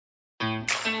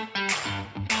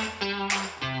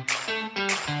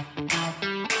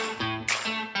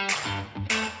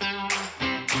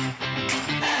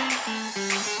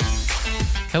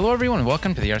Hello, everyone.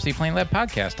 Welcome to the RC Plane Lab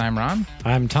podcast. I'm Ron.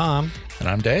 I'm Tom. And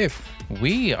I'm Dave.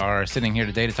 We are sitting here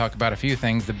today to talk about a few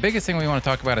things. The biggest thing we want to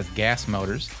talk about is gas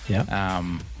motors. Yeah.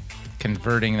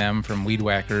 Converting them from weed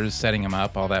whackers, setting them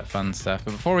up, all that fun stuff.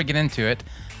 But before we get into it,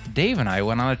 Dave and I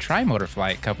went on a tri-motor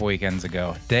flight a couple weekends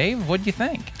ago. Dave, what'd you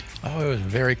think? Oh, it was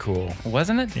very cool.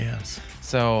 Wasn't it? Yes.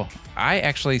 So I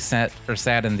actually sat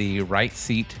in the right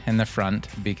seat in the front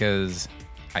because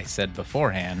I said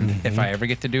beforehand, if I ever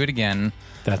get to do it again,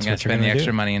 I'm going to spend the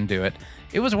extra money and do it.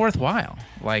 It was worthwhile.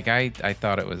 Like, I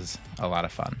thought it was a lot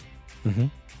of fun. Mm-hmm.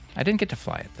 I didn't get to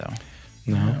fly it, though.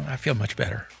 No, I feel much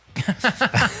better.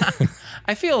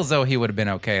 I feel as though he would have been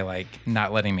okay, like,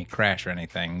 not letting me crash or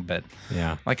anything. But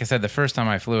Yeah. like I said, the first time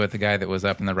I flew it, the guy that was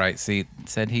up in the right seat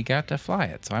said he got to fly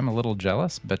it. So I'm a little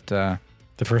jealous. But The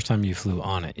first time you flew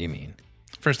on it, you mean?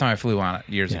 first time I flew on it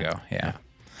years ago. Yeah.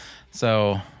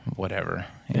 So whatever.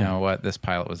 You know what? This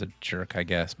pilot was a jerk, I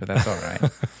guess, but that's all right.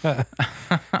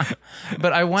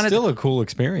 But I wanted Still a cool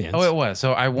experience. Oh, it was.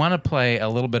 So I want to play a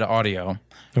little bit of audio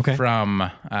from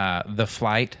the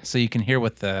flight so you can hear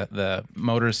what the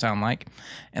motors sound like.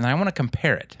 And I want to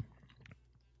compare it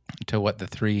to what the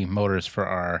three motors for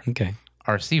our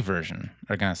RC version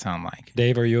are going to sound like.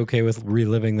 Dave, are you okay with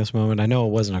reliving this moment? I know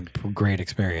it wasn't a great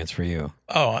experience for you.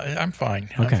 Oh, I'm fine.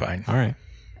 Okay. I'm fine. All right.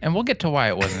 And we'll get to why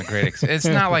it wasn't a great experience.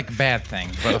 It's not like bad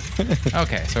things. But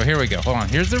okay, so here we go. Hold on.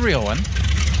 Here's the real one.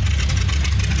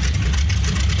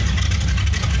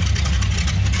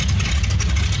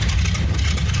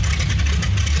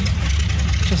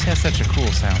 It just has such a cool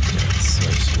sound to it. So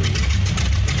sweet.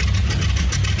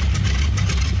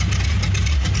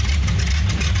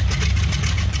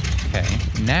 Okay,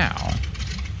 now,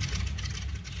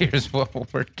 here's what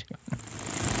we're doing.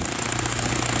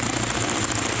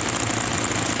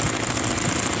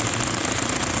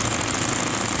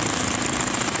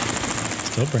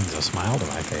 Still brings a smile to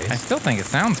my face. I still think it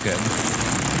sounds good.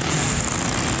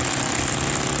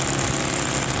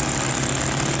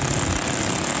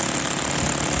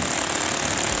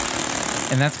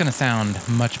 And that's going to sound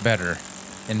much better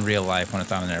in real life when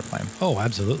it's on an airplane. Oh,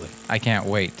 absolutely. I can't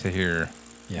wait to hear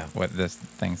what this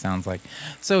thing sounds like.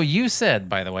 So you said,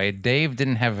 by the way, Dave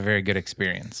didn't have a very good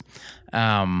experience.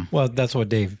 Well, that's what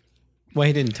Dave... Well,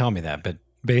 he didn't tell me that, but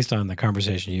based on the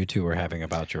conversation you two were having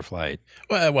about your flight.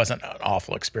 Well, it wasn't an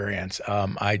awful experience.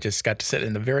 I just got to sit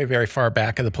in the very, very far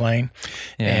back of the plane.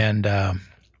 Yeah. And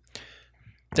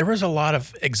there was a lot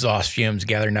of exhaust fumes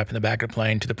gathering up in the back of the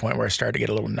plane to the point where I started to get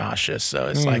a little nauseous. So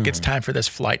it's like, it's time for this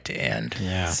flight to end.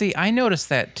 Yeah. See, I noticed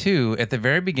that too at the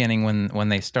very beginning when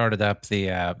they started up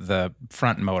the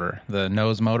front motor, the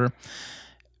nose motor.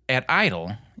 At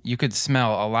idle, you could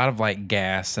smell a lot of like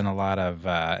gas and a lot of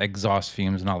exhaust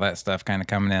fumes and all that stuff kind of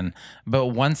coming in. But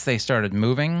once they started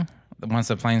moving, once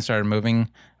the plane started moving,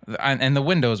 and the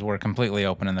windows were completely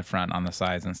open in the front on the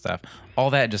sides and stuff, all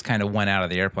that just kind of went out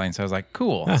of the airplane. So I was like,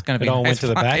 cool, it's going to be It all nice went to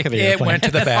the back of the It airplane. went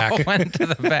to the back. It all went to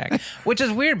the back, which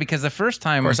is weird because the first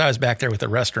time... Of course, I was back there with the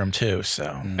restroom too,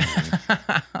 so...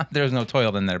 there was no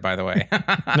toilet in there, by the way.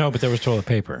 No, but there was toilet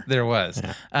paper. There was.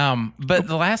 But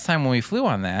the last time when we flew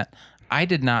on that, I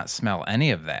did not smell any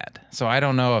of that. So I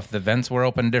don't know if the vents were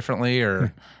open differently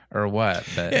or what.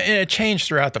 But It changed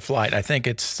throughout the flight. I think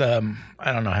it's, I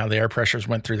don't know how the air pressures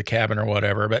went through the cabin or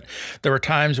whatever, but there were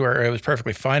times where it was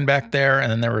perfectly fine back there.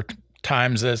 And then there were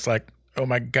times that it's like, oh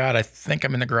my God, I think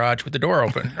I'm in the garage with the door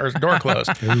open or the door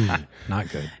closed. Ooh, not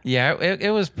good. yeah,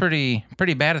 it was pretty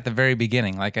bad at the very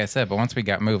beginning, like I said. But once we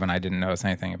got moving, I didn't notice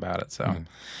anything about it. So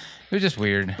it was just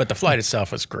weird. But the flight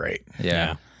itself was great.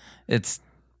 Yeah.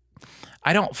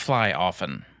 I don't fly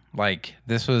often. Like,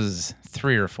 this was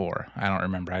 3 or 4. I don't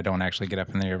remember. I don't actually get up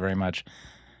in the air very much.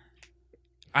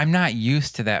 I'm not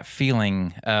used to that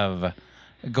feeling of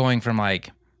going from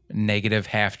like negative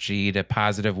half G to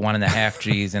positive 1.5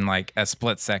 Gs in like a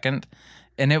split second.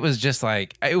 And it was just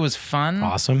like, it was fun.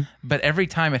 Awesome. But every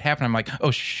time it happened, I'm like, oh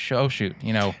shoot,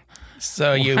 you know.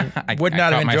 So you would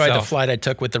not have enjoyed the flight I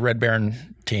took with the Red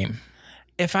Baron team.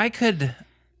 If I could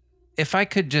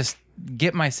just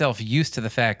get myself used to the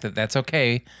fact that that's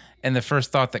okay, and the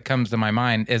first thought that comes to my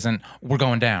mind isn't we're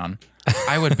going down,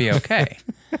 I would be okay.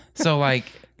 So like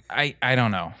I don't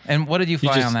know. And what did you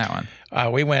fly on that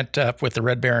one? We went up with the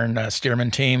Red Baron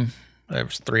Stearman team. There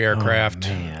was 3 aircraft,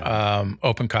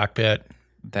 open cockpit.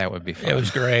 That would be fun. It was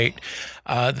great.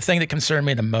 The thing that concerned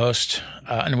me the most,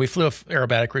 and we flew an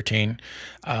aerobatic routine.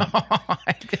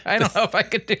 I don't know if I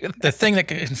could do that. The thing that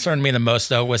concerned me the most,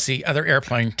 though, was the other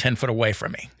airplane 10 foot away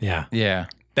from me. Yeah. Yeah.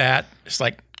 That is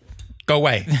like, go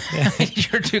away.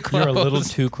 You're too close. You're a little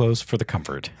too close for the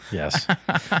comfort. Yes.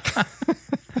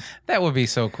 That would be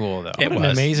so cool, though. It What an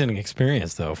was. amazing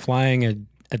experience, though. Flying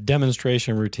a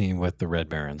demonstration routine with the Red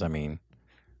Barons. I mean,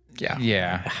 Yeah.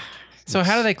 Yeah. So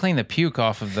how do they clean the puke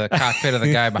off of the cockpit of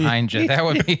the guy behind you? That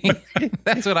would be,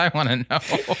 that's what I want to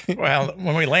know. Well,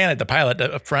 when we landed, the pilot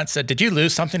up front said, "Did you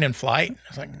lose something in flight?" I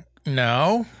was like,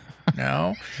 No.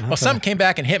 Well, something came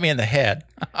back and hit me in the head.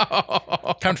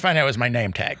 Come to find out it was my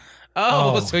name tag.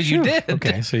 Oh, so you phew. did.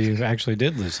 Okay, so you actually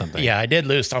did lose something. Yeah, I did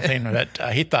lose something, but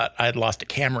he thought I'd lost a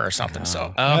camera or something.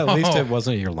 So Well, at least it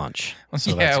wasn't your lunch.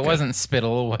 So Yeah, that's it good. wasn't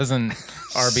spittle. It wasn't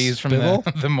Arby's from Spittle?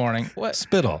 the morning. What?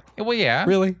 Spittle. Well, yeah.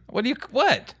 Really?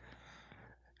 What?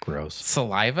 Gross.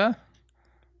 Saliva?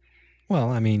 Well,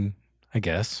 I mean, I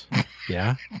guess.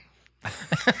 Yeah.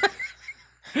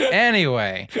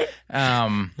 Anyway,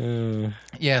 Uh,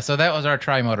 yeah, so that was our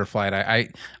tri-motor flight.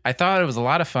 I thought it was a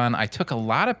lot of fun. I took a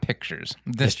lot of pictures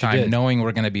this Yes, you time, did. knowing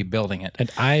we're going to be building it. and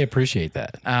I appreciate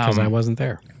that because I wasn't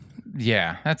there.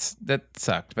 Yeah, that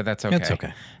sucked, but that's okay. It's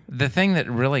okay. The thing that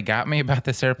really got me about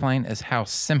this airplane is how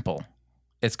simple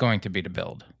it's going to be to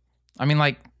build. I mean,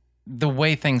 like the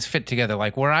way things fit together.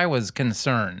 Like where I was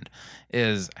concerned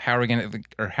is how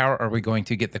are we going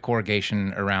to get the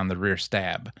corrugation around the rear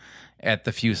stab at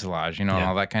the fuselage, and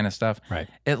all that kind of stuff. Right.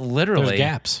 It literally There's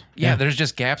gaps. Yeah, there's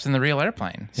just gaps in the real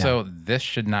airplane. So this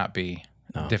should not be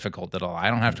difficult at all.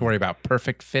 I don't have to worry about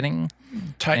perfect fitting.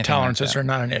 tight Anything tolerances like that. are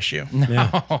not an issue.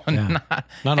 Yeah. Oh, not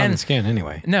Not on the skin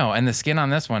anyway. no, and the skin on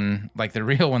this one, like the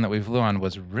real one that we flew on,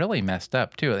 was really messed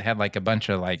up too. It had like a bunch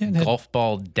of like it had- golf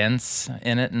ball dents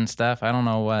in it and stuff. I don't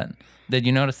know what. Did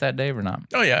you notice that, Dave, or not?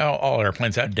 Oh yeah, all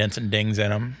airplanes have dents and dings in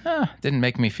them. Didn't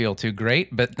make me feel too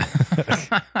great, but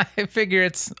I figure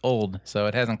it's old, so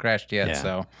it hasn't crashed yet. Yeah.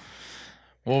 So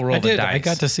we'll roll I the did. dice. I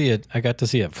got to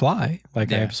see it fly.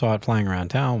 Like I Yeah. saw it flying around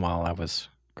town while I was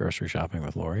grocery shopping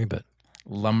with Lori. But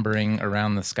lumbering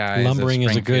around the skies. lumbering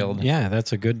of is a good. Springfield. Yeah,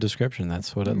 that's a good description.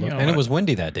 That's what it looked. know And it what? was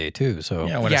windy that day too. So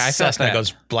Yeah, when Yeah, a I felt Cessna that.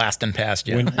 goes blasting past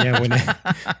you.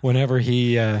 whenever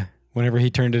he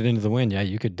turned it into the wind,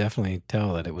 you could definitely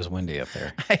tell that it was windy up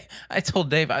there. I told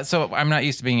Dave, so I'm not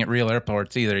used to being at real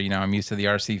airports either. I'm used to the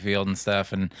RC field and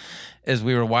stuff. And as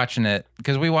we were watching it,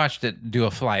 because we watched it do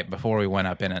a flight before we went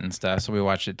up in it and stuff. So we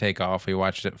watched it take off. We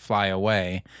watched it fly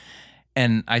away.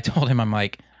 And I told him, I'm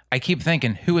like, I keep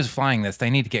thinking, who is flying this? They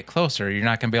need to get closer. You're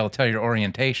not going to be able to tell your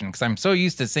orientation because I'm so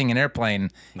used to seeing an airplane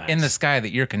in the sky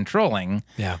that you're controlling.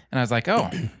 Yeah. And I was like, oh,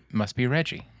 must be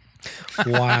Reggie.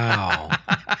 Wow.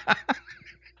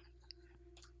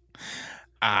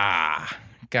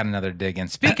 Got another dig in.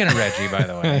 Speaking of Reggie, by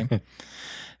the way,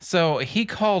 so he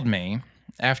called me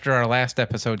after our last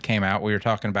episode came out. We were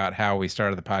talking about how we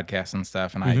started the podcast and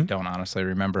stuff, and I don't honestly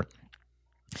remember.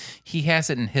 He has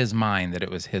it in his mind that it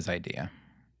was his idea.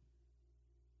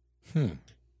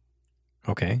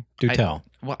 Okay. Do tell.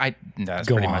 Well, that's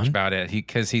Go pretty much on. about it.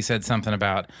 Because he said something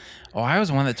about, I was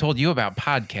the one that told you about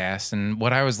podcasts and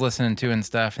what I was listening to and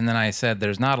stuff. And then I said,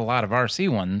 there's not a lot of RC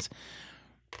ones.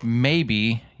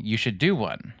 Maybe you should do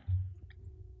one.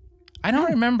 I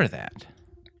don't remember that.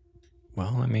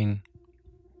 Well, I mean,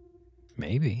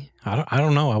 maybe. I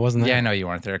don't know. I wasn't there. Yeah, I know you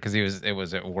weren't there because it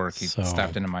was at work. He So-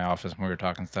 stopped into my office when we were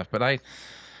talking stuff, but I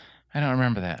don't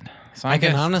remember that. So I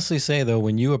can guess- honestly say though,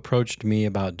 when you approached me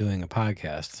about doing a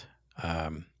podcast,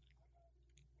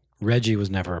 Reggie was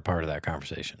never a part of that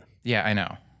conversation. Yeah, I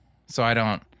know. So I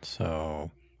don't So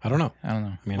I don't know. know.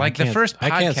 I mean, Like the first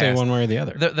podcast, I can't say one way or the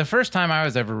other. The first time I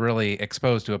was ever really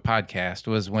exposed to a podcast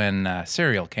was when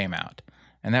Serial came out,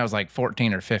 and that was like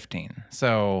 14 or 15.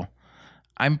 So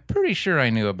I'm pretty sure I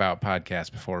knew about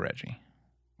podcasts before Reggie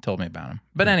told me about them.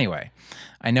 But anyway,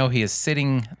 I know he is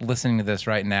sitting listening to this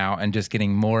right now and just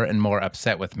getting more and more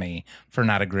upset with me for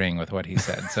not agreeing with what he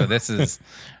said. So this is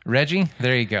Reggie.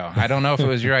 There you go. I don't know if it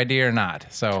was your idea or not.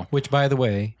 So Which, by the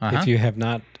way, Uh-huh. if you have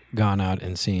not gone out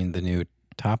and seen the new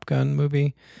Top Gun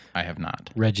movie, I have not.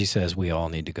 Reggie says we all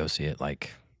need to go see it like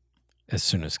as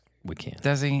soon as we can.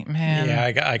 Does he? Man.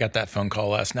 Yeah, I got that phone call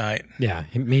last night. Yeah,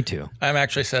 me too. I'm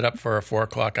actually set up for a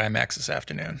 4:00 IMAX this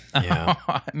afternoon. Yeah.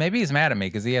 Maybe he's mad at me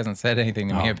because he hasn't said anything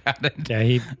to me about it. Yeah,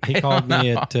 he called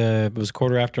me at it was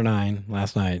 9:15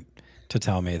 last night to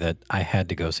tell me that I had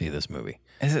to go see this movie.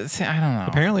 Is it? I don't know.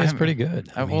 Apparently, it's I'm- pretty good.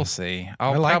 I mean, we'll see.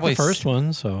 I like the first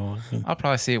one, so I'll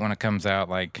probably see it when it comes out,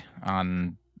 like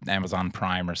on Amazon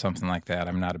Prime or something like that.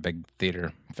 I'm not a big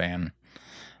theater fan.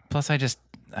 Plus, I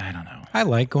don't know. I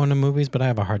like going to movies, but I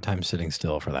have a hard time sitting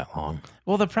still for that long.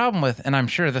 Well, the problem with, and I'm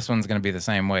sure this one's going to be the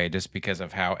same way, just because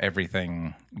of how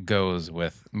everything goes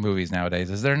with movies nowadays,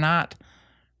 is they're not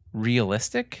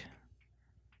realistic.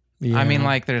 Yeah. I mean,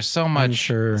 like, there's so much,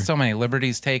 sure. so many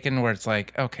liberties taken where it's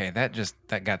like, okay,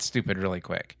 that got stupid really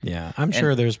quick. Yeah, I'm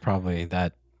sure there's probably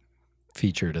that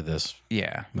feature to this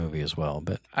Yeah. movie as well.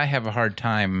 But I have a hard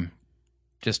time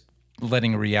just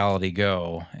letting reality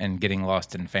go and getting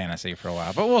lost in fantasy for a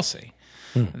while, but we'll see.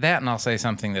 That, and I'll say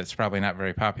something that's probably not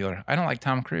very popular. I don't like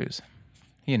Tom Cruise.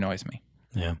 He annoys me.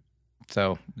 yeah,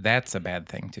 So that's a bad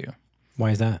thing too.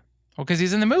 why is that? Well, because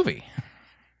he's in the movie.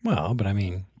 Well, but I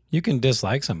mean, you can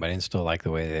dislike somebody and still like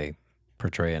the way they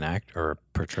portray an act or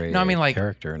portray No, I mean, a like-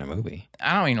 character in a movie.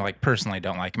 I don't mean like personally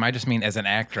don't like him. I just mean as an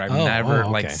actor, I've Oh, never okay.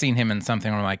 like seen him in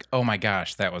something where I'm like, oh my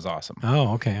gosh, that was awesome.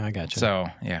 Oh, okay, I got you. So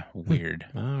yeah, weird.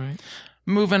 All right,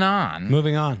 Moving on.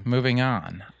 moving on. Moving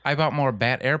on. I bought more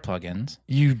Bat Air plugins.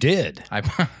 You did.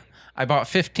 I bought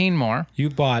 15 more,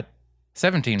 You bought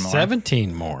 17 more.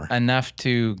 17 more. Enough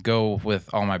to go with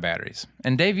all my batteries.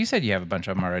 And Dave, you said you have a bunch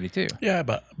of them already too. Yeah, I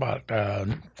bought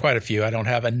quite a few. I don't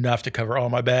have enough to cover all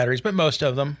my batteries, but most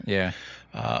of them. Yeah.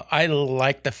 I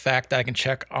like the fact that I can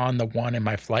check on the one in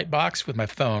my flight box with my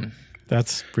phone.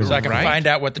 That's really So I can Right. find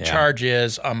out what the Yeah. charge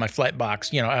is on my flight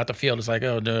box. You know, out the field, it's like,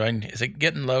 oh, is it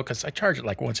getting low? Because I charge it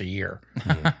like once a year.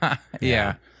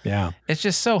 Yeah. Yeah. It's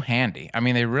just so handy. I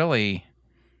mean, they really,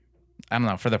 I don't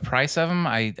know, for the price of them,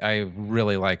 I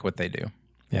really like what they do.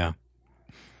 Yeah.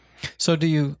 So do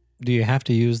you have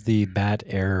to use the Bat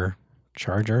Air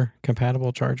charger,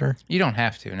 compatible charger? You don't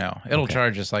have to, no. It'll Okay.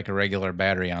 charge just like a regular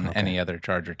battery on any other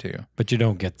charger too. But you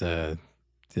don't get the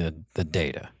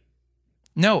data.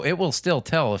 No, it will still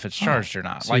tell if it's charged or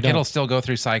not. So you Like don't- it'll still go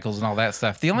through cycles and all that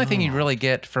stuff. The only thing you really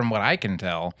get from what I can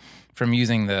tell from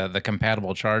using the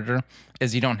compatible charger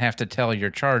is you don't have to tell your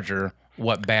charger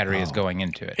what battery is going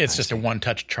into it. It's just a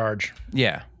one-touch charge.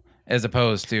 Yeah. As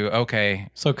opposed to, okay,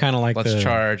 So kind of like let's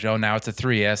charge. Oh, now it's a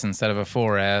 3S instead of a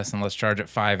 4S, and let's charge it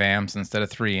 5 amps instead of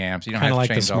 3 amps. You don't kind have of to like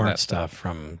the change all smart that stuff. stuff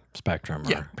from Spectrum.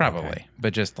 Yeah, or, probably, okay.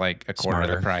 but just like a quarter of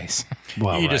Smarter. the price.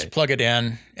 Well, You right. just plug it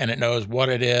in, and it knows what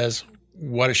it is,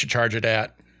 what it should charge it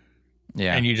at,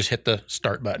 Yeah. and you just hit the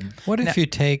start button. What if you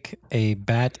take a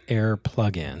Bat Air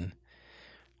plug-in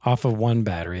off of one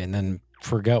battery and then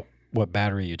forget what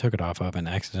battery you took it off of and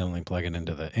accidentally plug it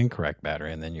into the incorrect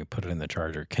battery and then you put it in the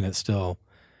charger? Can it still,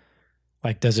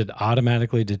 like, does it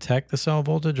automatically detect the cell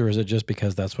voltage or is it just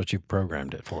because that's what you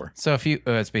programmed it for? So if you,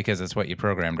 it's because it's what you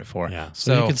programmed it for. Yeah.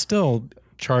 So, you can still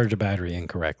charge a battery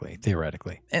incorrectly,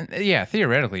 theoretically. and yeah,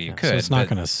 theoretically you could. So it's not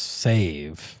but going to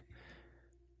save,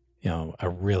 a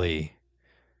really.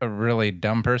 a really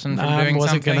dumb person from I doing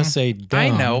wasn't something. going to say dumb. I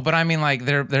know, but I mean, like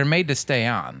they're made to stay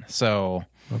on, so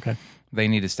Okay. they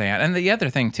need to stay on. And the other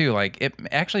thing too, like it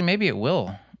actually maybe it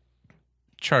will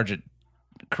charge it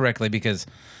correctly because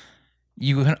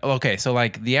so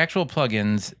like the actual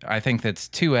plugins, I think that's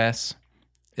 2S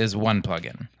is one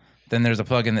plugin. Then there's a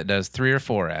plugin that does 3 or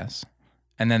 4S,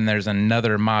 and then there's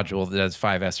another module that does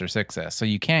 5S or 6S. So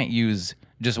you can't use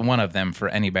just one of them for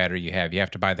any battery you have. You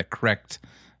have to buy the correct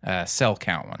cell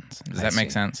count ones. Does that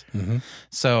make sense? Mm-hmm.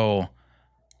 So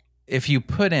if you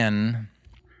put in,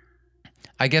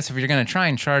 I guess if you're going to try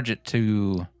and charge it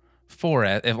to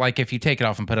 4S, if you take it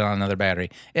off and put it on another battery,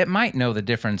 it might know the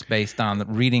difference based on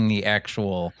reading the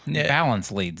actual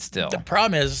balance lead still. The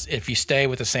problem is if you stay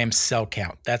with the same cell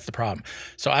count. That's the problem.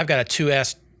 So I've got a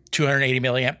 2S 280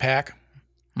 milliamp pack,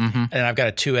 and I've got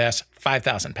a 2S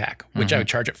 5,000 pack, which I would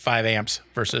charge at 5 amps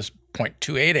versus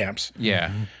 0.28 amps.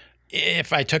 Yeah.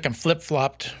 If I took and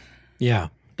flip-flopped Yeah.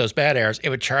 those bad airs, it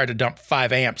would try to dump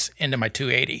 5 amps into my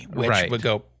 280, which Right. would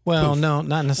go Well, poof. no,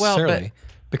 not necessarily,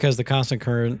 because the constant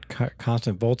current,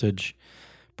 constant voltage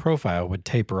profile would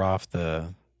taper off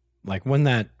when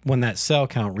that cell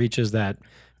count reaches that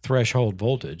threshold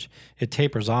voltage, it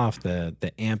tapers off the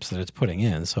amps that it's putting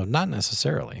in. So not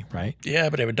necessarily, right? Yeah,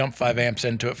 but it would dump 5 amps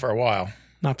into it for a while.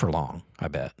 Not for long, I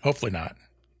bet. Hopefully not.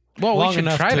 Well, Long we should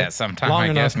enough try to- that sometime, long I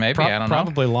enough- guess. Maybe. I don't know.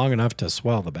 Probably long enough to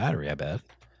swell the battery, I bet.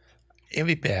 It'd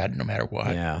be bad no matter what.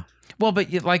 Yeah. Well,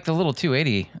 but like the little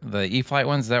 280, the E-Flight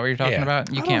ones, is that what you're talking Yeah.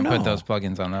 about? You I can't don't put know. those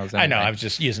plugins on those. I know. anyway. I was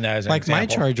just using that as an Like my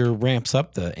example. charger ramps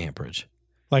up the amperage.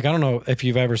 Like, I don't know if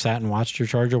you've ever sat and watched your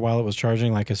charger while it was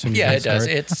charging, like as soon as Yeah, you it does.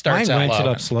 start, It starts mine out ramps it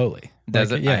low. up slowly.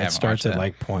 Does Like, it? I Yeah, haven't it starts watched at that.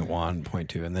 like 0.1,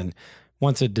 0.2. And then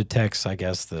once it detects, I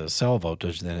guess, the cell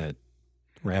voltage, then it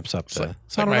ramps up the.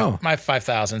 So I don't know. My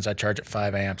 5,000s, I charge at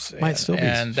 5 amps. Might still be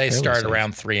and they fairly start safe.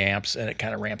 around 3 amps, and it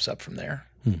kind of ramps up from there.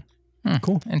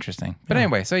 Cool. Interesting. But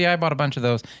anyway, so yeah, I bought a bunch of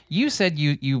those. You said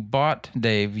you bought,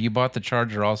 Dave, you bought the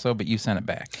charger also, but you sent it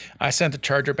back. I sent the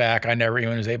charger back. I never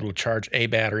even was able to charge a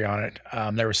battery on it.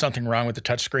 There was something wrong with the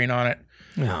touchscreen on it.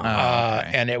 No.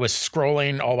 And it was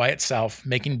scrolling all by itself,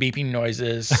 making beeping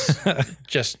noises.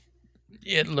 Just,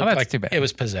 it looked that's like too bad. it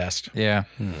was possessed. Yeah.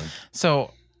 So,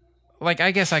 like,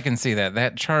 I guess I can see that.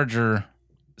 That charger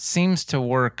seems to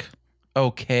work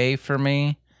okay for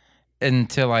me.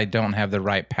 until I don't have the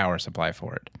right power supply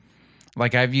for it.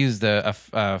 Like I've used a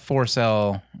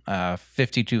 4-cell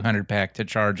 5200 pack to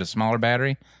charge a smaller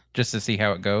battery just to see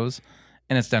how it goes,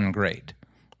 and it's done great.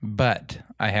 But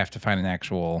I have to find an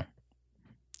actual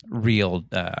real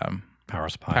Power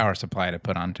supply. power supply to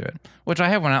put onto it, which I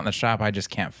have one out in the shop. I just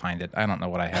can't find it. I don't know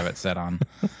what I have it set on.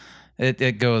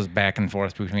 It goes back and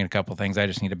forth between a couple things. I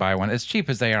just need to buy one. As cheap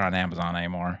as they are on Amazon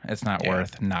anymore, it's not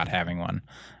worth not having one.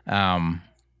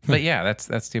 But yeah,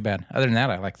 that's too bad. Other than that,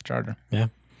 I like the charger. Yeah.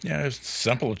 Yeah, it's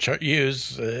simple to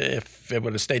use if it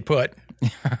would have stayed put.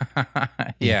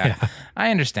 Yeah,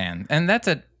 I understand. And that's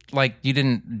like you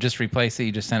didn't just replace it,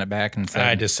 you just sent it back and said,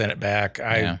 I just sent it back.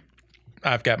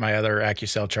 I've got my other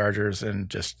AccuCell chargers and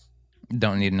just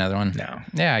don't need another one. No.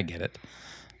 Yeah, I get it.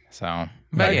 So,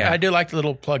 but I do like the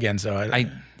little plug-ins though.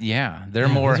 They're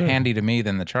more handy to me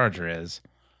than the charger is.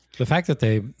 The fact that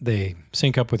they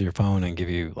sync up with your phone and give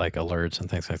you like alerts and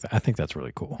things like that, I think that's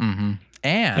really cool. Mm-hmm.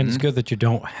 And it's good that you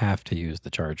don't have to use the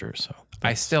charger. So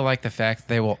I still like the fact that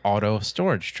they will auto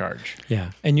storage charge.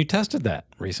 Yeah. And you tested that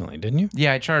recently, didn't you?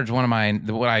 Yeah, I charged one of mine.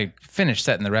 What I finished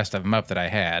setting the rest of them up that I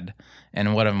had,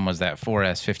 and one of them was that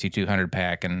 4S 5200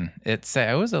 pack, and it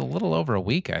was a little over a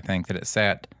week, I think, that it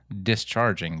sat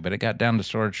discharging, but it got down to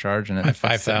storage charge, and at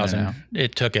 5,000.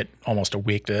 It took it almost a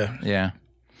week to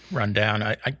run down.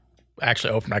 I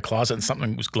actually opened my closet and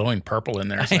something was glowing purple in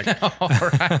there. It's like,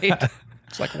 right?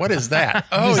 It's like, what is that?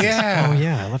 Oh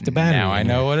yeah, I left the battery. Now I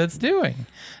know what it's doing.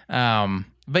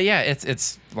 But yeah,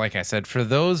 it's like I said, for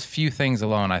those few things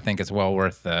alone, I think it's well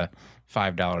worth the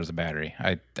 $5 a battery.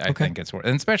 I think it's worth,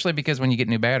 and especially because when you get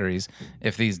new batteries,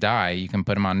 if these die, you can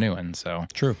put them on new ones. So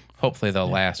true. Hopefully they'll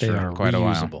last they for are quite a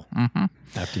while. Reusable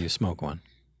after you smoke one,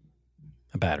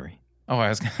 a battery. Oh, I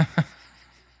was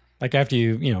like after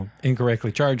you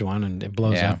incorrectly charge one and it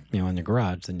blows up in your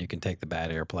garage, then you can take the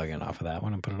bad air plug-in off of that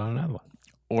one and put it on another one.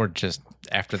 Or just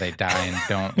after they die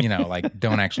and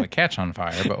don't actually catch on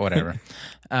fire, but whatever.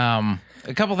 A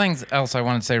couple things else I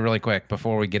wanted to say really quick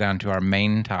before we get on to our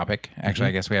main topic. Actually,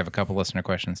 I guess we have a couple listener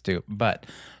questions too. But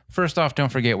first off, don't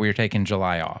forget we're taking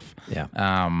July off.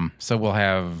 Yeah. So we'll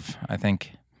have, I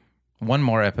think, one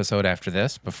more episode after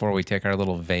this before we take our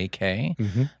little vacay.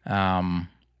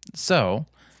 So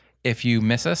if you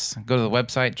miss us, go to the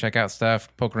website, check out stuff,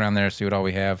 poke around there, see what all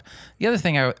we have. The other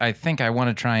thing I think I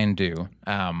want to try and do,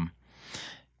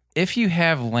 if you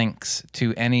have links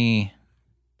to any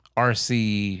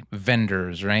RC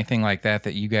vendors or anything like that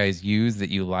that you guys use that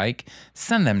you like,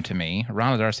 send them to me,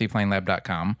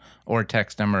 ron@rcplanelab.com, or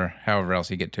text them or however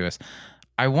else you get to us.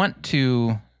 I want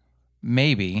to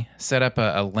maybe set up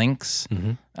a links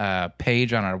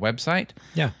page on our website.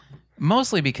 Yeah.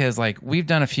 Mostly because like we've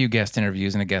done a few guest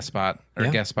interviews and a guest spot or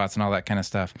guest spots and all that kind of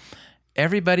stuff.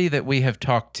 Everybody that we have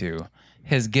talked to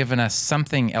has given us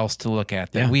something else to look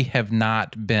at that we have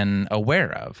not been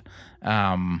aware of.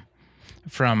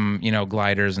 From,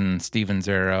 Gliders and Steven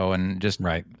Zero and just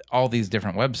all these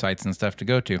different websites and stuff to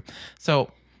go to. So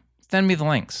send me the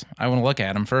links. I want to look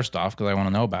at them first off because I want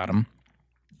to know about them.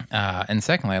 And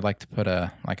secondly, I'd like to put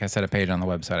a page on the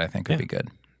website I think would be good.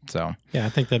 So yeah, I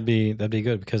think that'd be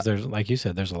good because there's, like you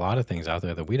said, there's a lot of things out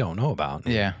there that we don't know about.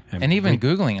 Yeah, and even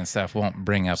Googling and stuff won't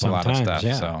bring up a lot of stuff.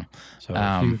 Yeah. So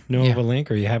if you know of a link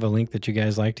or you have a link that you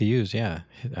guys like to use,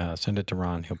 send it to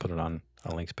Ron. He'll put it on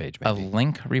a links page. Maybe. A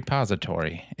link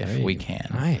repository, if we can.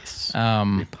 Nice.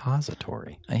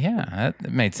 Repository. Yeah,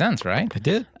 that made sense, right? It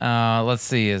did. Let's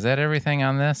see. Is that everything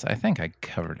on this? I think I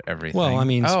covered everything. Well, I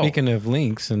mean, speaking of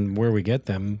links and where we get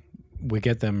them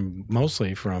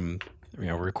mostly from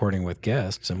recording with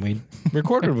guests, and we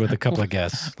recorded with a couple of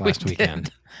guests last weekend.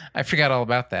 I forgot all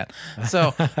about that.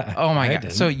 So, oh my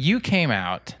God. So you came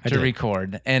out to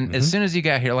record, and as soon as you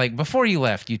got here, like before you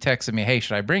left, you texted me, "Hey,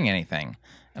 should I bring anything?"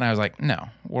 And I was like, "No,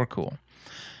 we're cool."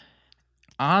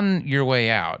 On your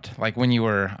way out, like when you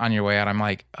were on your way out, I'm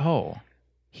like, "Oh,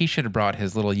 he should have brought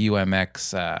his little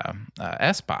UMX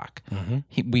S-Bach."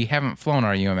 We haven't flown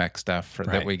our UMX stuff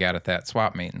that we got at that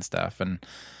swap meet and stuff, and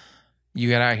you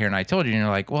got out here and I told you, and you're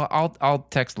like, well, I'll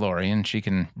text Lori and she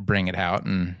can bring it out,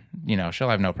 and she'll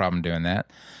have no problem doing that.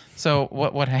 So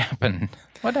what happened?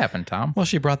 What happened, Tom? Well,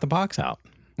 she brought the box out.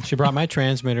 She brought my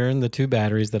transmitter and the 2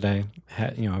 batteries that I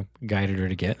had, guided her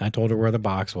to get. And I told her where the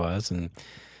box was, and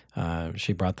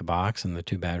she brought the box and the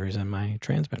 2 batteries and my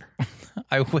transmitter.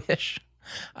 I wish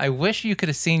you could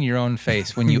have seen your own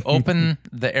face when you open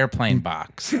the airplane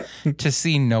box to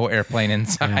see no airplane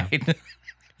inside.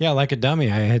 Yeah, like a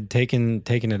dummy. I had taken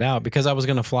it out because I was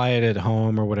going to fly it at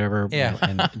home or whatever,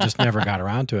 and just never got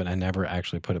around to it. I never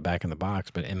actually put it back in the box.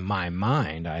 But in my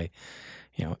mind, I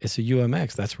it's a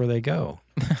UMX. That's where they go.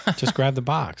 Just grab the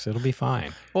box. It'll be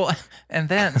fine. Well, and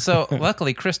then, so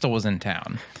luckily Crystal was in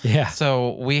town. Yeah.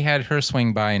 So we had her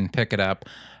swing by and pick it up.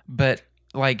 But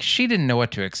like, she didn't know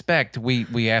what to expect.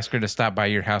 We asked her to stop by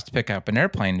your house to pick up an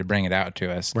airplane to bring it out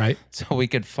to us. Right. So we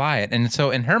could fly it. And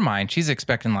so in her mind, she's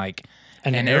expecting like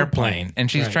An an airplane. And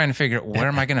she's Right. trying to figure out, where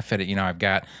am I going to fit it? I've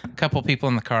got a couple people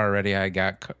in the car already. I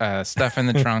got stuff in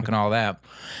the trunk and all that.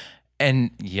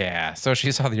 And yeah, so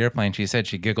she saw the airplane. She said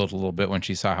she giggled a little bit when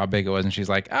she saw how big it was. And she's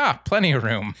like, plenty of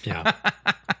room. Yeah.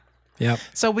 Yep.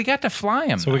 So we got to fly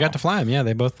them. So we got to fly them. Yeah,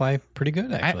 they both fly pretty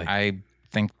good, actually. I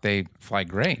think they fly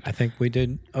great. I think we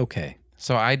did okay.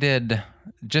 So I did,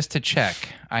 just to check,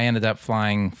 I ended up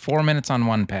flying 4 minutes on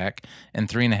one pack and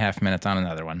 3.5 minutes on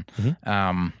another one.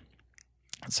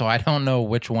 So I don't know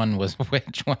which one was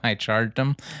which when I charged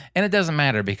them. And it doesn't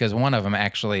matter because one of them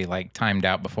actually like timed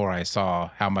out before I saw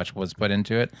how much was put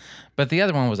into it. But the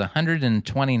other one was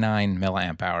 129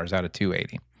 milliamp hours out of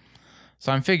 280.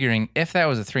 So I'm figuring if that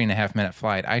was a 3.5 minute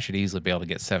flight, I should easily be able to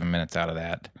get 7 minutes out of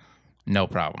that. No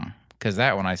problem. Because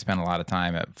that one I spent a lot of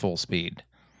time at full speed.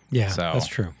 Yeah, So, that's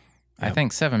true. I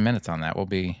think 7 minutes on that will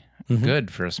be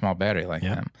good for a small battery like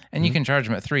that. And you can charge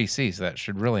them at 3C, so that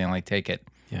should really only take it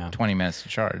 20 minutes to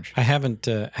charge. I haven't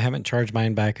charged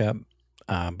mine back up,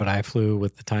 but I flew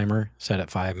with the timer set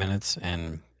at 5 minutes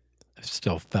and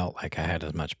still felt like I had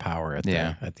as much power at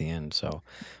the end. So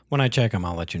when I check them,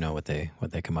 I'll let you know what they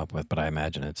come up with. But I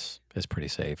imagine it's pretty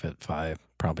safe at 5.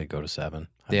 Probably go to 7.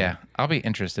 I think. I'll be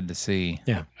interested to see.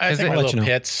 Yeah. I think I'll my let little you know.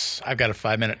 pits, I've got a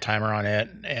 5-minute timer on it,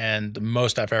 and the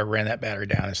most I've ever ran that battery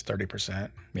down is 30%.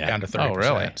 Yeah. Down to 30%. Oh,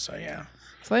 really? So, yeah.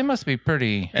 So they must be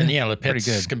pretty. And, the pretty pits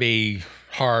good. can be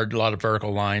hard, a lot of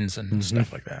vertical lines and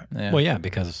stuff like that. Yeah. Well, yeah,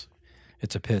 because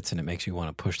it's a pits and it makes you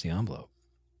want to push the envelope.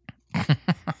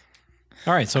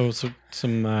 All right, so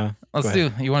some. Let's go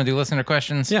ahead. do. You want to do listener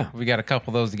questions? Yeah. We got a couple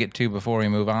of those to get to before we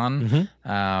move on.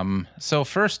 So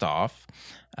first off,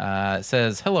 it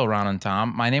says, "Hello, Ron and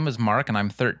Tom. My name is Mark, and I'm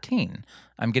 13.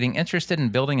 I'm getting interested in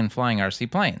building and flying RC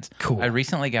planes. Cool. I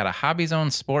recently got a Hobby Zone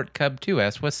Sport Cub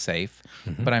 2S with Safe,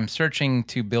 but I'm searching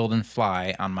to build and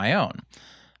fly on my own.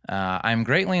 I'm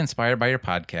greatly inspired by your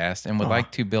podcast and would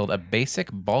like to build a basic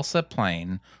balsa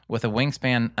plane with a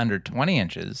wingspan under 20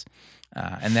 inches,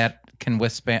 and that can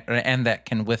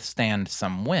withstand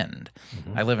some wind.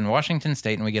 I live in Washington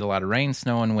State, and we get a lot of rain,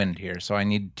 snow, and wind here. So I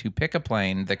need to pick a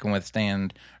plane that can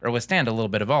withstand a little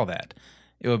bit of all that.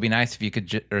 It would be nice if you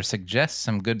could suggest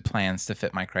some good plans to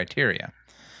fit my criteria."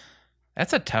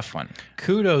 That's a tough one.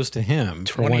 Kudos to him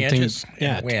for 20 wanting, inches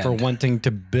in wind. for wanting to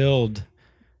build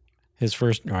his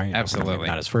first, Absolutely.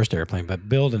 not his first airplane, but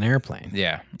build an airplane.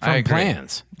 Yeah, From I agree.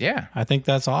 plans. Yeah. I think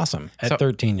that's awesome at So-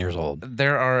 13 years old.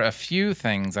 There are a few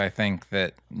things I think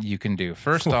that you can do.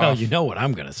 First Well, off, you know what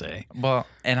I'm going to say. well,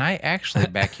 and I actually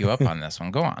back you up on this one.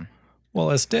 Go on.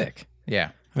 Well, a stick. Yeah.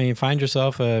 I mean, find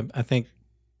yourself I think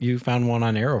you found one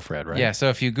on Aerofred, right? Yeah. So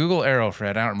if you Google Aerofred,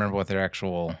 I don't remember what their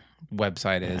actual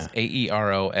website is.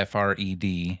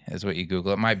 AEROFRED is what you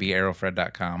Google. It might be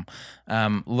aerofred.com.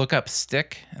 Look up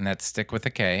Stick, and that's Stick with a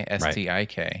K,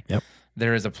 STIK. Yep.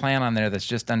 There is a plan on there that's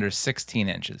just under 16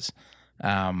 inches.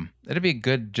 It'd be a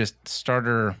good just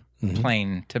starter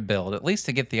plane to build, at least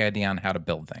to get the idea on how to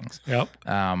build things. Yep.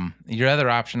 Your other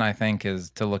option, I think, is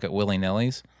to look at Willy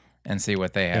Nilly's and see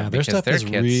what they have. Yeah, their stuff is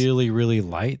really, really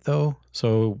light, though.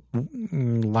 So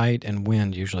light and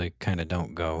wind usually kind of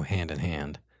don't go hand in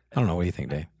hand. I don't know. What do you think,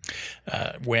 Dave?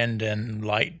 Wind and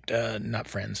light, not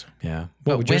friends. Yeah.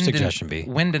 What would your suggestion be?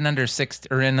 Wind in under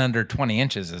 20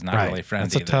 inches is not Right. really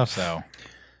friends That's a either. tough- So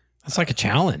That's like a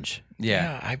challenge.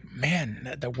 yeah.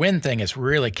 The wind thing is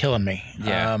really killing me.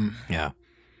 Yeah. Yeah.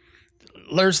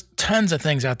 There's tons of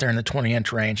things out there in the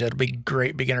 20-inch range that'll be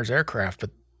great beginner's aircraft, but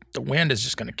the wind is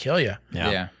just going to kill you.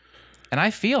 Yeah. And I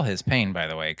feel his pain, by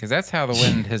the way, because that's how the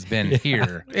wind has been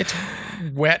here. It's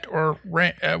wet or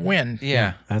wind.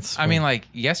 Yeah. That's. I mean, like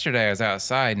yesterday I was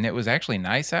outside and it was actually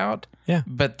nice out. Yeah.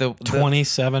 But the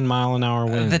 27 mile an hour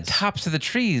winds. the tops of the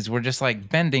trees were just like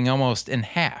bending almost in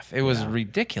half. It was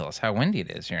ridiculous how windy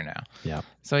it is here now. Yeah.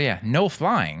 So yeah, no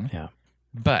flying. Yeah.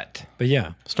 But But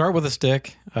yeah, start with a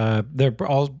stick. They're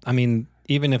all. I mean,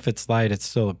 even if it's light, it's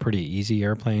still a pretty easy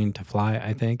airplane to fly,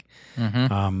 I think.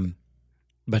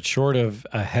 But short of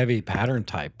a heavy pattern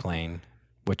type plane,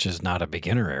 which is not a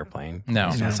beginner airplane, No.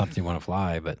 it's not something you want to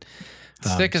fly. But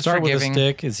Stick is start forgiving. with a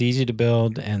stick. It's easy to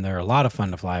build, and they're a lot of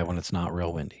fun to fly when it's not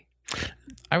real windy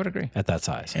I would agree. at that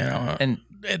size. And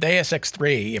the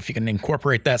ASX-3, if you can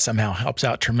incorporate that somehow, helps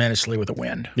out tremendously with the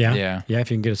wind. Yeah, Yeah. yeah. If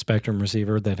you can get a Spectrum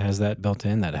receiver that has that built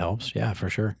in, that helps. Yeah, for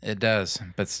sure. it does,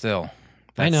 but still.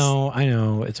 I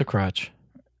know. It's a crutch.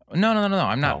 No.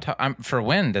 I'm not. I'm for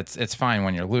wind. It's fine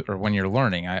when you're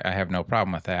learning. I have no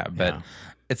problem with that. But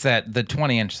it's that the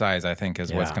 20-inch size I think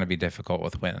is what's going to be difficult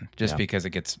with wind, just because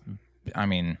it gets. I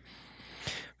mean.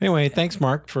 Anyway, thanks,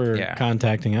 Mark, for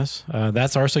contacting us.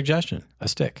 That's our suggestion: a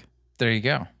stick. There you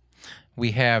go.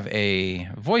 We have a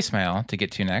voicemail to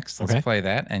get to next. Let's play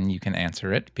that, and you can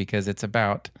answer it because it's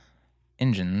about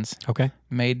engines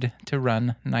made to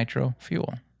run nitro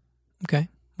fuel. Okay.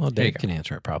 Well, Dave can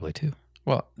answer it probably too.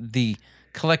 Well, the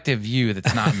collective you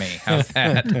that's not me. How's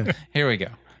that? Here we go.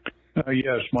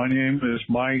 Yes, my name is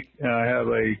Mike, and I have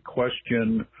a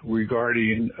question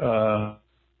regarding, I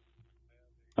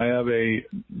have a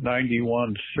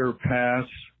 91 Surpass,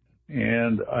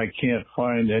 and I can't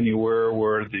find anywhere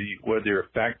where their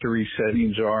factory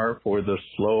settings are for the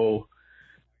slow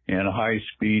and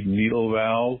high-speed needle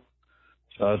valve.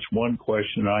 So that's one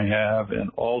question I have. And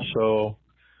also,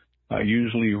 I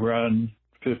usually run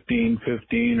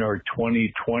 15-15 or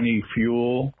 20-20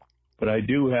 fuel, but I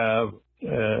do have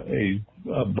a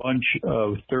bunch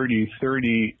of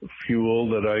 30-30 fuel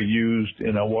that I used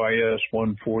in a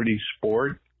YS-140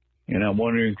 Sport, and I'm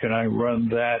wondering, can I run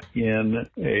that in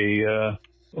a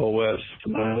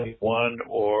OS-91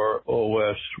 or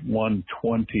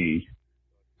OS-120?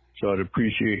 So I'd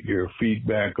appreciate your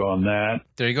feedback on that.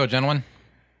 There you go, gentlemen.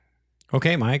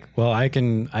 Okay, Mike. Well, I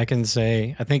can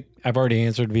say, I think I've already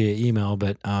answered via email,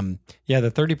 but the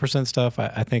 30% stuff,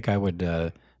 I think I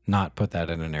would not put that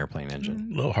in an airplane engine.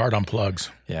 A little hard on plugs.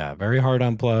 Yeah, very hard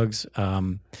on plugs.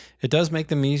 It does make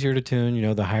them easier to tune. You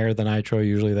know, the higher the nitro,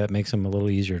 usually that makes them a little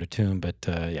easier to tune, but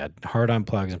hard on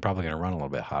plugs and probably going to run a little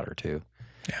bit hotter too.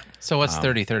 Yeah. So what's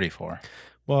 30-30 for?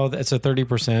 Well, it's a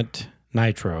 30%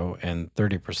 nitro and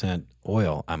 30%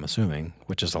 oil, I'm assuming,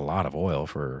 which is a lot of oil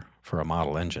for a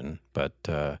model engine. But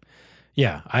I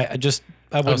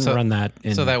wouldn't run that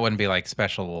in. So that wouldn't be like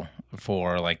special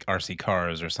for like RC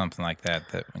cars or something like that.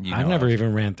 I've never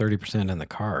even ran 30% in the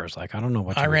cars. Like, I don't know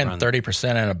what I ran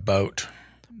 30% in a boat.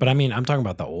 But I mean, I'm talking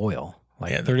about the oil.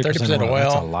 Like 30% oil.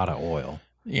 That's a lot of oil.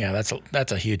 Yeah,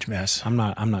 that's a huge mess. I'm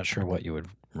not sure what you would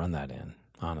run that in,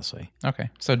 honestly. Okay.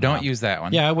 So don't use that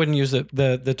one. Yeah, I wouldn't use it.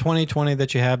 The 20-20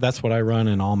 that you have, that's what I run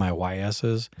in all my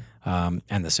YSs. And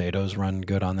the Satos run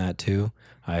good on that too.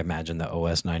 I imagine the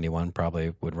OS-91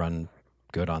 probably would run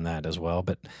good on that as well.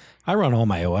 But I run all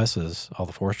my OSs, all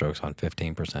the 4-strokes, on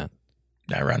 15%.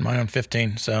 I run mine on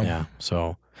 15. So yeah.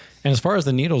 So, and as far as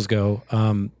the needles go,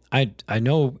 I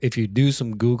know if you do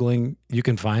some Googling, you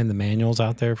can find the manuals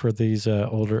out there for these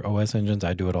older OS engines.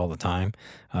 I do it all the time.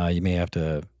 You may have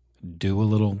to do a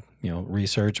little,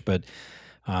 research, but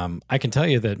I can tell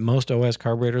you that most OS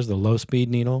carburetors, the low speed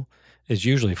needle is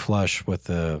usually flush with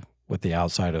the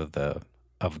outside of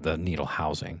the needle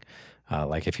housing.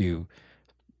 Like if you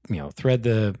thread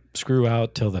the screw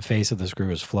out till the face of the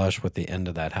screw is flush with the end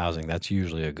of that housing, that's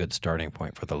usually a good starting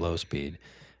point for the low speed.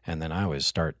 And then I always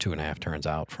start 2.5 turns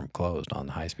out from closed on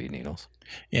the high speed needles.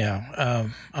 Yeah,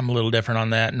 I'm a little different on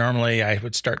that. Normally I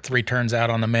would start 3 turns out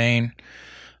on the main.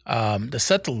 To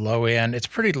set the low end, it's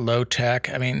pretty low tech.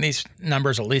 I mean, these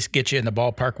numbers at least get you in the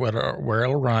ballpark where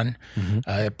it'll run. Mm-hmm.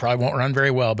 It probably won't run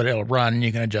very well, but it'll run, and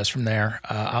you can adjust from there.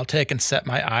 I'll take and set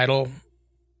my idle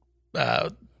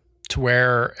to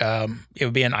where it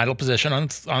would be in idle position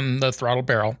on the throttle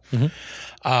barrel.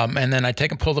 Mm-hmm. And then I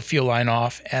take and pull the fuel line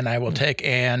off, and I will take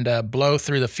and blow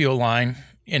through the fuel line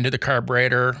into the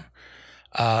carburetor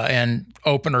and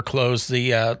open or close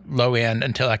the low end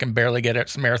until I can barely get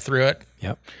some air through it.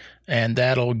 Yep. And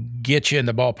that'll get you in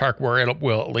the ballpark where it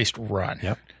will at least run.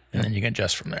 Yep. And then you can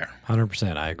adjust from there.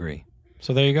 100%. I agree.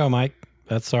 So there you go, Mike.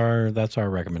 That's our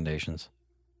recommendations.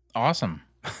 Awesome.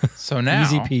 So now,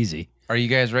 easy peasy. Are you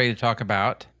guys ready to talk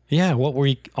about? Yeah, what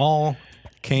we all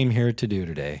came here to do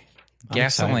today.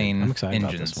 Gasoline I'm excited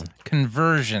engines, about this one.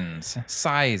 Conversions,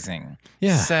 sizing,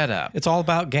 setup. It's all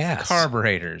about gas.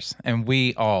 Carburetors, and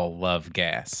we all love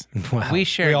gas. Well, we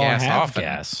share all gas have often.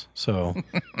 gas. So,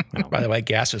 by the way,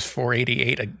 gas is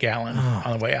 $4.88 a gallon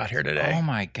on the way out here today. Oh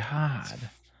my God!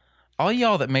 All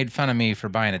y'all that made fun of me for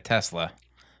buying a Tesla,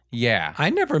 yeah, I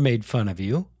never made fun of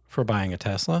you for buying a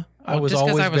Tesla. I was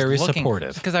always very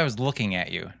supportive. Because I was looking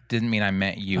at you didn't mean I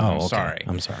meant you. I'm sorry.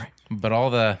 I'm sorry. But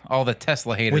all the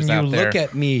Tesla haters out there. When you look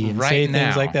at me and right say now,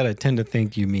 things like that, I tend to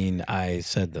think you mean I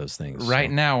said those things.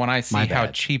 Right now, when I see how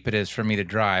cheap it is for me to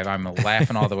drive, I'm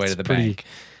laughing all the way to the bank.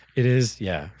 It is,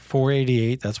 yeah.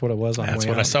 $4.88. That's what it was on the way out. That's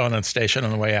what I saw on the station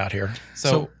on the way out here.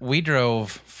 So we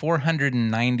drove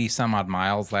 490 some odd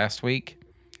miles last week,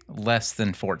 less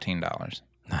than $14.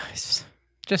 Nice.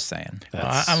 Just saying.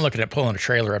 I'm looking at pulling a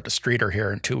trailer up to Streeter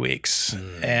here in 2 weeks,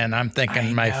 and I'm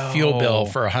thinking my fuel bill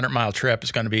for a 100-mile trip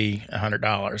is going to be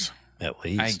 $100. At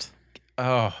least.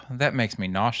 Oh, that makes me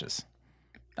nauseous.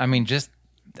 I mean,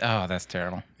 that's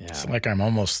terrible. Yeah. It's like I'm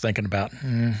almost thinking about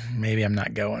maybe I'm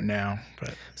not going now.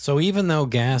 But So even though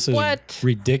gas is What?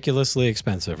 ridiculously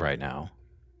expensive right now,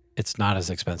 it's not as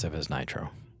expensive as nitro.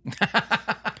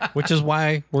 Which is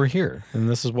why we're here, and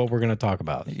this is what we're going to talk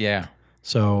about. Yeah.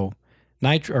 So,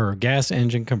 nitro or gas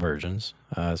engine conversions.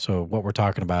 So what we're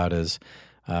talking about is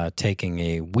taking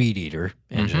a weed eater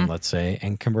engine, let's say,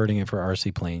 and converting it for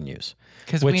RC plane use.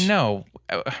 Because we know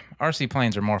RC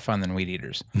planes are more fun than weed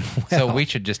eaters. So we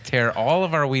should just tear all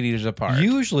of our weed eaters apart.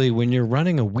 Usually, when you're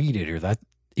running a weed eater, that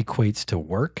equates to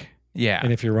work, yeah.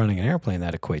 and if you're running an airplane,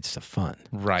 that equates to fun.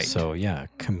 Right. So yeah,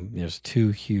 there's two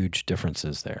huge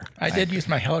differences there. I did use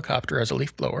my helicopter as a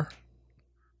leaf blower.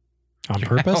 On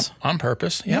purpose? On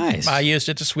purpose. Yeah. Nice. I used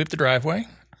it to sweep the driveway.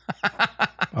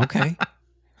 Okay.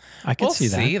 I can We'll see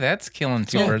that. see. That's killing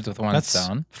two birds with one That's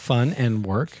stone. fun and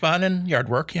work. Fun and yard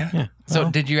work. Yeah. Yeah. So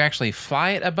Well, did you actually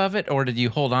fly it above it, or did you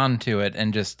hold on to it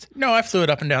and just No, I flew it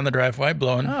up and down the driveway,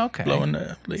 blowing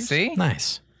leaves. see?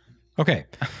 nice. Okay.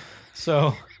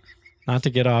 So, not to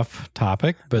get off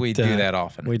topic, but We do that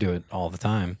often. We do it all the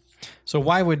time. So,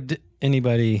 why would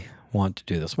anybody want to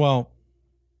do this? Well,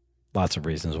 lots of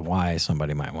reasons why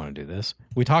somebody might want to do this.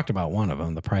 We talked about one of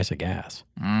them, the price of gas.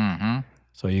 Mm-hmm.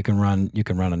 So you can run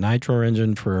a nitro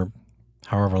engine for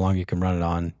however long you can run it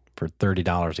on for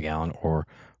 $30 a gallon or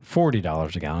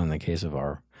 $40 a gallon in the case of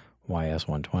our YS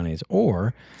 120s,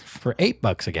 or for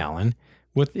 $8 a gallon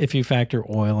with, if you factor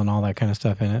oil and all that kind of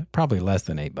stuff in it, probably less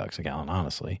than $8 a gallon,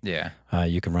 honestly. Yeah.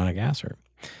 You can run a gasser.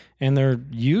 And they're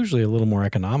usually a little more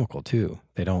economical too.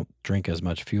 They don't drink as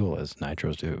much fuel as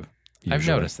nitros do. I've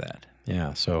usually. noticed that.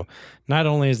 Yeah. So not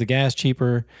only is the gas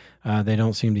cheaper, they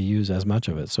don't seem to use as much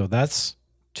of it. So that's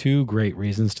two great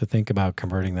reasons to think about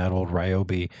converting that old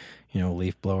Ryobi,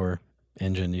 leaf blower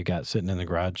engine you got sitting in the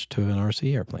garage to an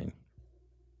RC airplane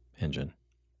engine.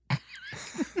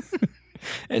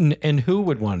 and who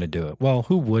would want to do it? Well,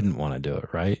 who wouldn't want to do it,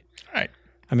 right? Right.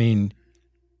 I mean,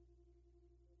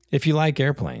 if you like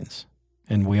airplanes,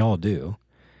 and we all do,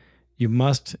 you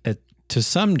must, to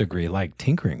some degree, like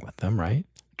tinkering with them, right?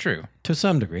 True. To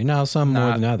some degree. Now, some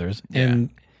more than others. Yeah. And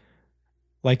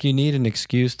like you need an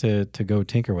excuse to go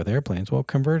tinker with airplanes. Well,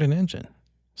 convert an engine.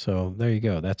 So there you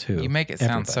go. That's who. You make it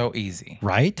sound Everybody. so easy.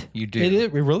 Right? You do.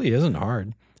 It really isn't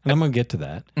hard. And I'm going to get to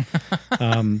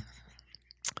that.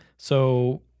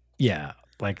 So, yeah,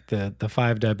 like the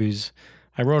 5 W's,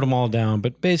 I wrote them all down.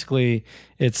 But basically,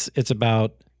 it's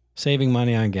about saving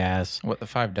money on gas. What, the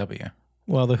 5W?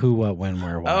 Well, the who, what, when,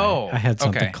 where, why. Oh, I had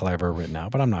something okay. clever written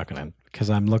out, but I'm not going to, because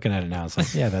I'm looking at it now. It's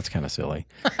like, yeah, that's kind of silly.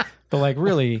 But like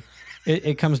really,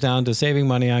 it comes down to saving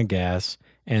money on gas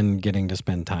and getting to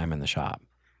spend time in the shop.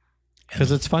 Because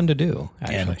it's fun to do,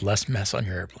 actually. And less mess on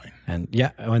your airplane. And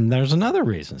yeah, and there's another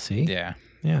reason, see? Yeah.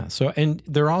 Yeah. So, and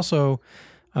they're also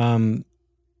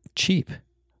cheap,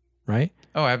 right?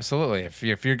 Oh, absolutely. If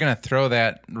you're going to throw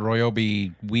that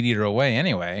Ryobi weed eater away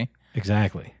anyway,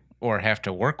 Exactly. or have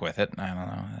to work with it, I don't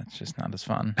know. That's just not as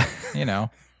fun.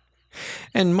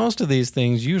 And most of these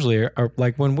things usually are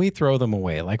like when we throw them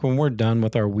away, like when we're done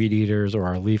with our weed eaters or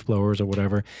our leaf blowers or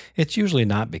whatever, it's usually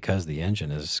not because the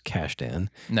engine is cashed in.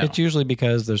 No. It's usually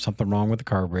because there's something wrong with the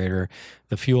carburetor,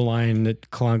 the fuel line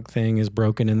that clunk thing is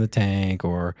broken in the tank,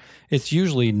 or it's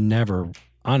usually never,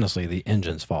 honestly, the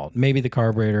engine's fault. Maybe the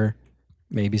carburetor,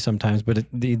 maybe sometimes, but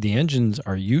the engines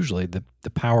are usually, the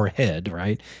power head,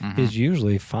 right, is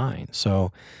usually fine.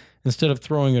 So instead of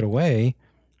throwing it away,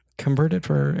 convert it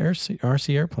for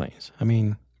RC airplanes. I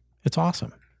mean, it's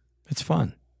awesome. It's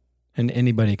fun. And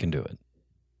anybody can do it.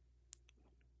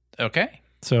 Okay.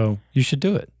 So you should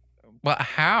do it. Well,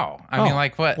 how? I mean,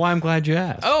 like what? Well, I'm glad you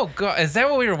asked. Oh, God. Is that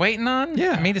what we were waiting on?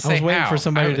 yeah. Me to say I was waiting how. for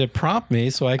somebody I- to prompt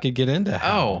me so I could get into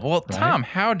how. Oh, well, right? Tom,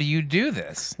 how do you do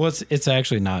this? Well, it's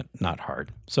actually not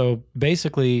hard. So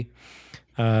basically,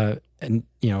 and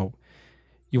you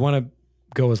want to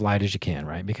go as light as you can,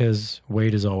 right? Because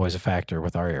weight is always a factor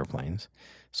with our airplanes.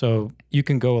 So you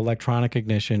can go electronic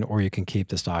ignition, or you can keep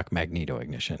the stock magneto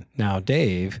ignition. Now,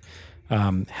 Dave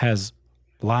has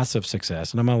lots of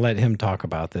success, and I'm going to let him talk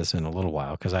about this in a little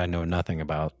while because I know nothing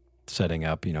about setting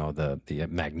up, the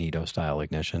magneto style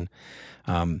ignition.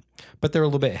 But they're a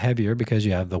little bit heavier because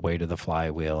you have the weight of the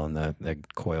flywheel and the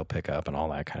coil pickup and all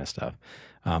that kind of stuff.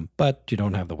 But you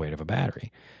don't have the weight of a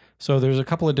battery. So there's a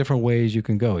couple of different ways you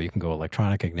can go. You can go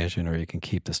electronic ignition, or you can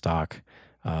keep the stock.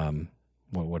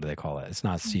 What do they call it? It's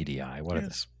not CDI. What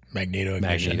It's magneto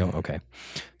ignition. Magneto. Okay.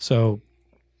 So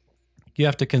you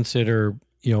have to consider,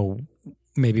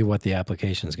 maybe what the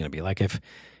application is going to be. Like if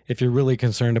you're really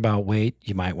concerned about weight,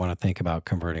 you might want to think about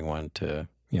converting one to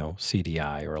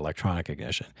CDI or electronic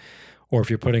ignition. Or if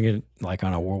you're putting it like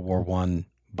on a World War I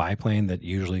biplane that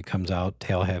usually comes out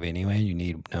tail heavy anyway, you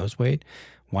need nose weight.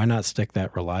 Why not stick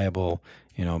that reliable,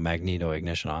 magneto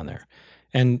ignition on there?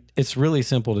 And it's really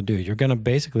simple to do. You're going to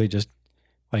basically just,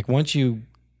 like, once you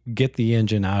get the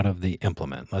engine out of the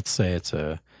implement, let's say it's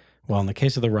in the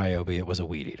case of the Ryobi, it was a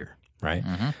weed eater, right?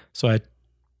 Mm-hmm. So I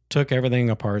took everything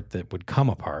apart that would come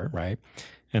apart, right?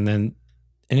 And then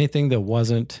anything that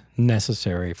wasn't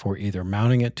necessary for either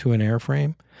mounting it to an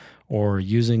airframe or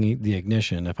using the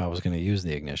ignition, if I was going to use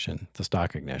the ignition, the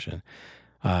stock ignition,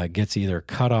 gets either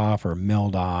cut off or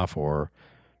milled off, or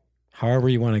however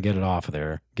you want to get it off of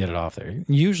there, get it off there.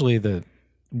 Usually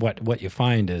what you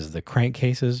find is the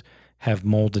crankcases have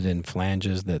molded in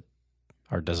flanges that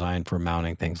are designed for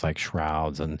mounting things like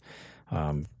shrouds and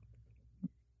the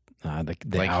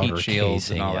like outer heat shields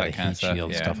casing, and all that the kind of heat stuff.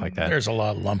 shields, Yeah. stuff like that. There's a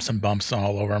lot of lumps and bumps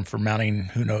all over them for mounting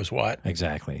who knows what.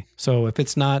 Exactly. So if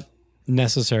it's not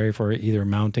necessary for either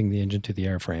mounting the engine to the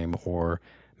airframe or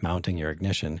mounting your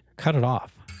ignition, cut it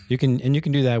off. You can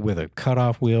do that with a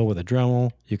cutoff wheel with a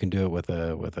Dremel. You can do it with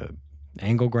a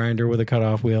angle grinder with a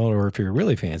cutoff wheel, or if you're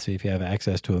really fancy, if you have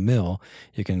access to a mill,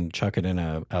 you can chuck it in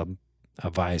a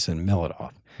vise and mill it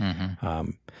off.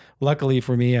 Mm-hmm. Luckily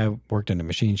for me, I worked in a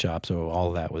machine shop, so all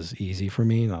of that was easy for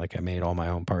me. Like, I made all my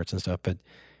own parts and stuff, but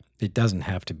it doesn't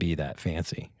have to be that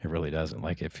fancy. It really doesn't.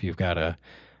 Like, if you've got a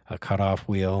cutoff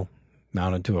wheel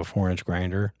mounted to a 4-inch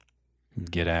grinder,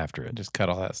 get after it. Just cut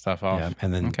all that stuff off. Yeah,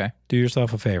 and then Okay. do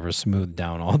yourself a favor, smooth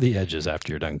down all the edges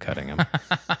after you're done cutting them.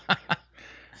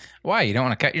 Why? You don't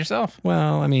want to cut yourself?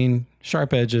 Well, I mean,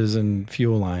 sharp edges and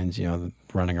fuel lines,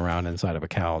 running around inside of a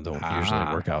cowl don't usually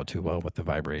work out too well with the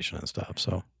vibration and stuff.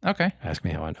 So Okay. ask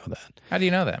me how I know that. How do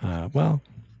you know that? Well,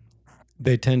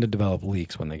 they tend to develop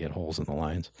leaks when they get holes in the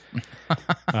lines.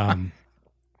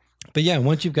 But yeah,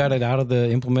 once you've got it out of the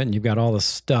implement and you've got all the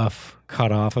stuff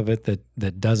cut off of it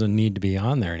that doesn't need to be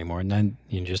on there anymore, and then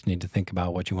you just need to think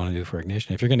about what you want to do for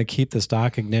ignition. If you're going to keep the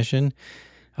stock ignition,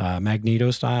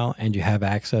 magneto style, and you have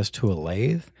access to a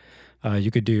lathe,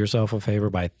 you could do yourself a favor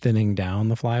by thinning down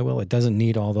the flywheel. It doesn't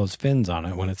need all those fins on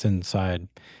it when it's inside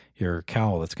your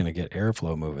cowl that's going to get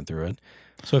airflow moving through it.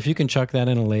 So if you can chuck that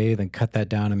in a lathe and cut that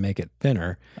down and make it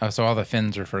thinner. Oh, so all the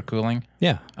fins are for cooling?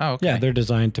 Yeah. Oh, okay. Yeah, they're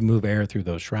designed to move air through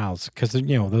those shrouds because,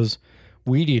 those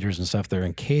weed eaters and stuff, they're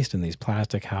encased in these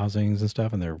plastic housings and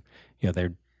stuff, and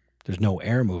there's no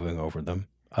air moving over them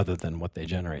other than what they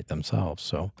generate themselves.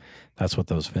 So that's what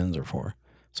those fins are for.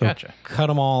 So Gotcha. Cut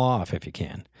them all off if you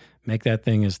can. Make that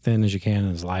thing as thin as you can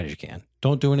and as light as you can.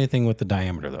 Don't do anything with the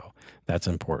diameter, though. That's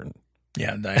important.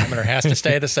 Yeah, the diameter has to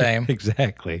stay the same.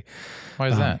 Exactly. Why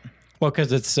is that? Well,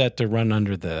 because it's set to run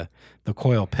under the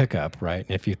coil pickup, right?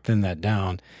 And if you thin that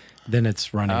down, then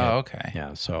it's running. Oh, up. okay.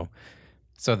 Yeah. So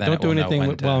So then don't it do will know anything. when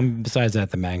With, to- well, besides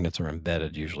that, the magnets are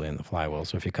embedded usually in the flywheel.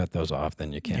 So if you cut those off,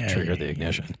 then you can't Yeah, trigger the you're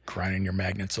ignition. Grinding your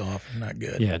magnets off, not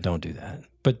good. Yeah, don't do that.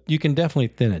 But you can definitely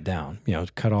thin it down.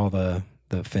 Cut all the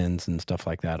fins and stuff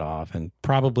like that off. And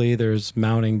probably there's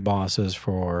mounting bosses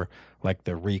for like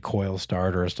the recoil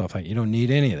starter or stuff like. You don't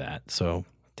need any of that. So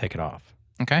take it off.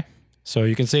 Okay. So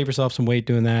you can save yourself some weight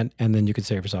doing that, and then you can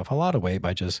save yourself a lot of weight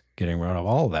by just getting rid of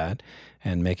all of that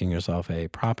and making yourself a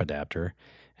prop adapter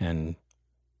and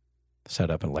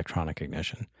set up an electronic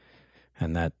ignition.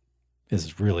 And that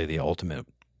is really the ultimate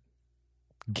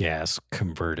gas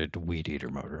converted weed eater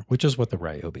motor, which is what the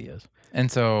Ryobi is.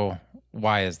 And so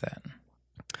why is that?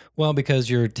 Well, because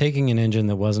you're taking an engine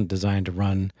that wasn't designed to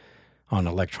run on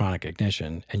electronic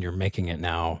ignition and you're making it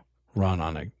now run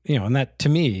on and that, to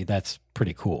me, that's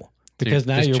pretty cool. Because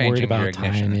now just you're worried changing your about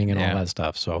ignition. timing and Yeah. all that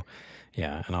stuff. So,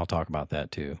 yeah, and I'll talk about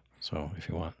that too. So, if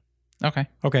you want. Okay.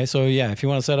 Okay, so yeah, if you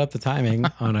want to set up the timing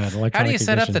on an electronic How do you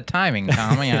set up ignition- the timing,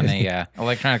 Tommy, on a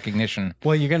electronic ignition?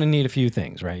 Well, you're going to need a few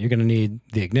things, right? You're going to need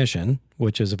the ignition,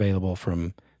 which is available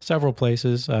from several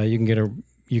places.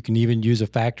 You can even use a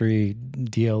factory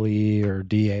DLE or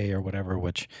DA or whatever,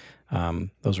 which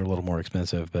those are a little more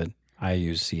expensive, but I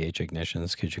use CH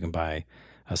ignitions because you can buy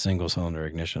a single cylinder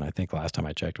ignition. I think last time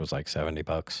I checked was like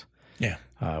 $70. Yeah.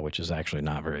 Which is actually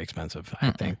not very expensive,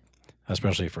 I think,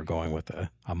 especially for going with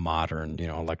a modern,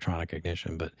 electronic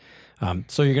ignition. But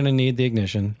so you're going to need the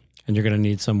ignition, and you're going to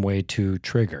need some way to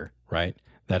trigger, right,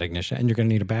 that ignition, and you're going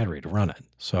to need a battery to run it.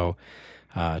 So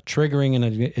triggering an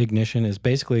ignition is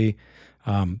basically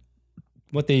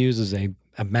what they use is a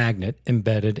magnet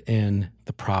embedded in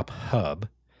the prop hub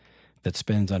that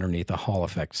spins underneath a Hall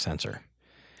effect sensor.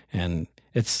 And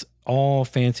it's all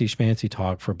fancy schmancy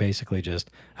talk for basically just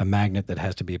a magnet that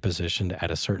has to be positioned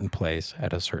at a certain place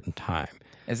at a certain time.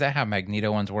 Is that how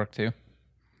magneto ones work too?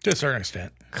 To a certain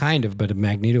extent. Kind of, but a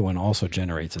magneto one also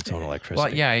generates its own electricity.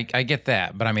 Well, yeah, I get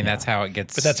that, but I mean that's how it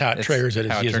gets. But that's how it triggers it,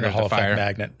 is using a Hall effect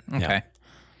magnet. Okay.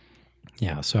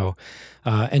 Yeah. So,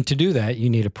 and to do that, you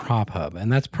need a prop hub,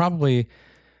 and that's probably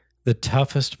the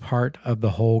toughest part of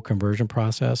the whole conversion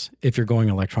process. If you're going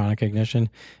electronic ignition,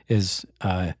 is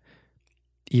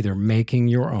either making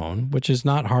your own, which is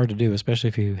not hard to do, especially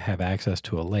if you have access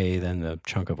to a lathe and a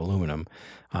chunk of aluminum.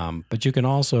 But you can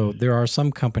also, there are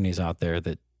some companies out there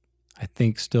that I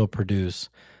think still produce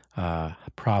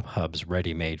prop hubs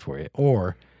ready-made for you,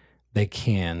 or they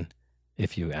can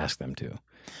if you ask them to.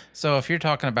 So if you're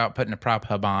talking about putting a prop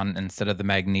hub on instead of the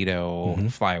magneto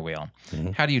flywheel,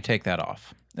 how do you take that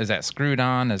off? Is that screwed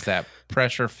on? Is that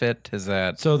pressure fit? Is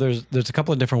that So there's a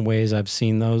couple of different ways I've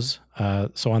seen those.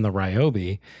 So on the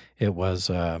Ryobi, it was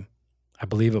I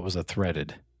believe it was a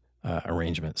threaded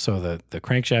arrangement. So the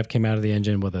crankshaft came out of the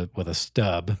engine with a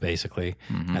stub basically,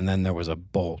 and then there was a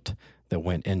bolt that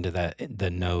went into the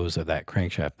nose of that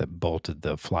crankshaft that bolted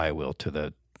the flywheel to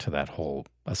that whole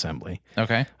assembly.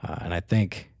 okay? And I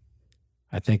think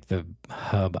the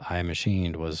hub I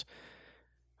machined was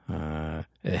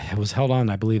it was held on,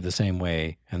 I believe, the same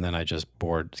way, and then I just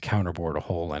counterbored a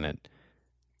hole in it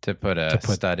To put a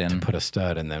stud in. to put a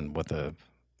stud, and then with the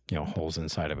holes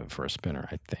inside of it for a spinner,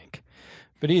 I think.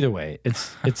 But either way,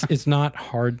 it's not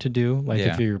hard to do. Like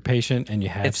if you're patient and you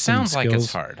have It some sounds like skills,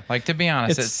 it's hard. Like, to be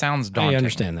honest, it sounds daunting. I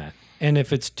understand that. And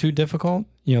if it's too difficult,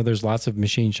 there's lots of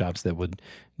machine shops that would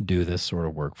do this sort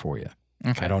of work for you.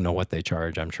 Okay. I don't know what they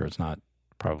charge. I'm sure it's not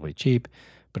probably cheap,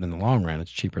 but in the long run, it's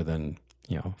cheaper than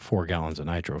 4 gallons of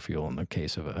nitro fuel in the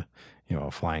case of a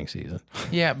flying season.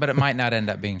 Yeah, but it might not end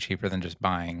up being cheaper than just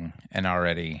buying an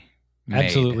already made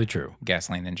Absolutely true.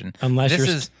 gasoline engine.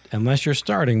 Unless you're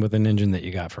starting with an engine that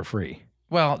you got for free.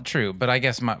 Well, true, but I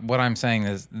guess what I'm saying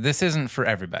is this isn't for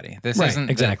everybody. This Right, isn't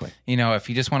exactly. If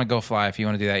you just want to go fly, if you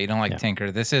want to do that, you don't like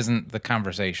tinker. This isn't the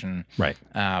conversation, Right.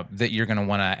 that you're going to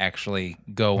want to actually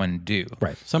go and do.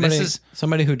 Right.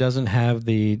 Somebody who doesn't have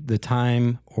the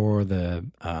time or the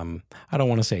I don't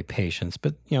want to say patience,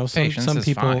 but Patience some is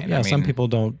people fine. some people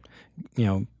don't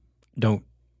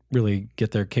really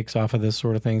get their kicks off of this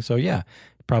sort of thing. So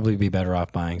probably be better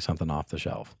off buying something off the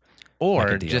shelf. Or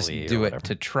like a just DLE or do it whatever.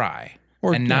 to try.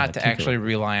 Or, and yeah, not to tinker actually with it.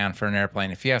 rely on for an airplane.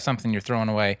 If you have something you're throwing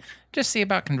away, just see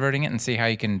about converting it and see how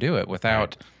you can do it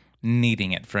without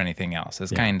needing it for anything else.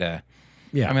 It's kind of,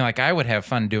 Yeah. I mean, like, I would have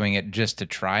fun doing it just to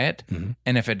try it.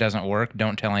 And if it doesn't work,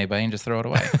 don't tell anybody and just throw it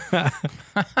away.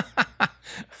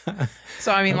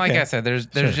 So, I mean, like I said, there's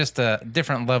just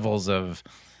different levels of,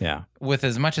 with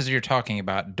as much as you're talking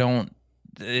about,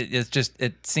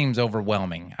 it seems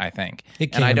overwhelming, I think.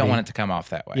 And I don't want it to come off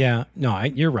that way. Yeah, no,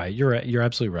 you're right. You're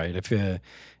absolutely right. If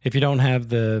you don't have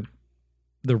the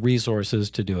resources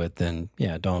to do it, then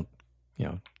don't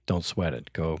sweat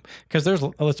it. Go, because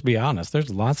let's be honest, there's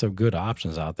lots of good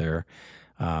options out there,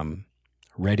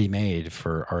 ready-made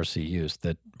for RC use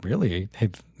that really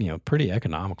have pretty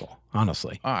economical,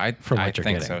 honestly. Oh, I you're think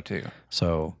getting. so too.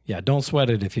 So don't sweat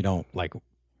it if you don't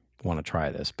want to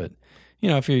try this, but.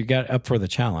 If you got up for the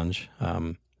challenge,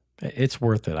 it's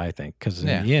worth it, I think, because in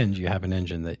the end, you have an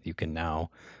engine that you can now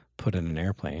put in an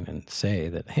airplane and say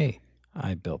that, hey,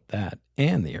 I built that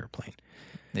and the airplane.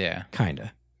 Yeah. Kind of.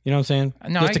 You know what I'm saying?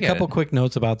 No, Just I a get couple it. quick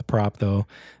notes about the prop, though,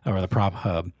 or the prop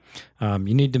hub. You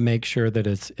need to make sure that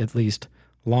it's at least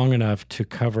long enough to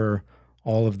cover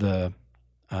all of the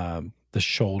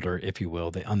shoulder, if you will,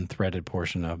 the unthreaded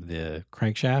portion of the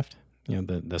crankshaft.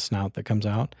 The snout that comes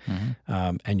out.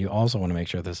 And you also want to make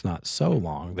sure that it's not so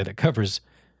long that it covers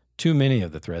too many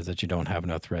of the threads that you don't have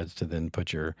enough threads to then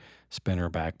put your spinner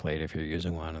back plate if you're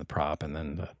using one, and the prop, and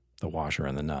then the washer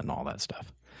and the nut and all that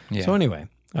stuff. Yeah. So anyway,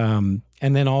 and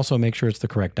then also make sure it's the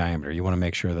correct diameter. You want to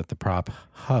make sure that the prop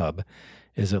hub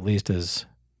is at least as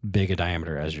big a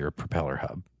diameter as your propeller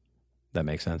hub. That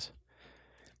makes sense?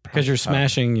 Because you're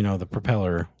smashing, the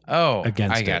propeller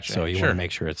against I it. gotcha. So you Sure. want to make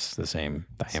sure it's the same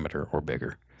diameter or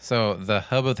bigger. So the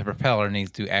hub of the propeller needs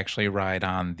to actually ride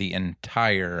on the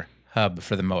entire hub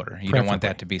for the motor. You don't want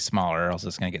that to be smaller, or else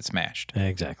it's going to get smashed.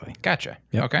 Exactly. Gotcha.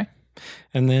 Yep. Okay.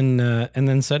 And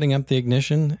then setting up the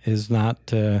ignition is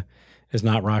not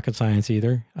rocket science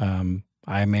either.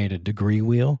 I made a degree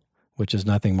wheel, which is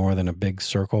nothing more than a big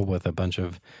circle with a bunch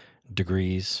of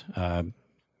degrees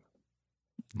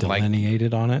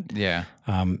delineated on it. Yeah.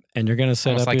 And you're going to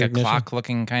set Almost up like your a ignition. clock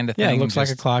looking kind of thing. Yeah, it looks like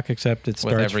a just- clock, except it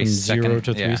starts every from 0 second,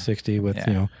 to yeah. 360 with,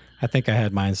 Yeah. I think I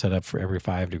had mine set up for every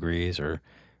 5 degrees, or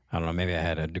I don't know, maybe I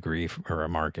had a degree or a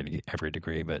mark at every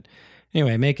degree. But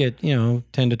anyway, make it, 10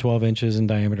 to 12 inches in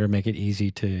diameter, make it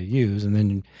easy to use, and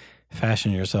then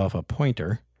fashion yourself a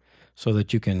pointer so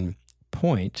that you can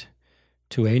point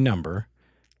to a number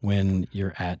when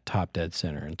you're at top dead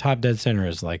center. And top dead center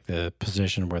is like the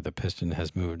position where the piston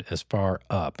has moved as far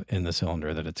up in the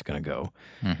cylinder that it's going to go.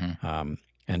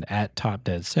 And at top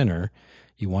dead center,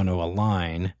 you want to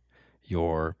align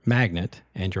your magnet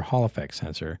and your Hall effect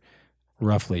sensor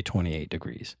roughly 28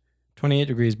 degrees. 28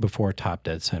 degrees before top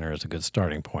dead center is a good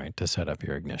starting point to set up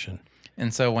your ignition.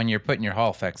 And so when you're putting your Hall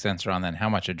effect sensor on, then how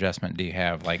much adjustment do you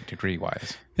have, like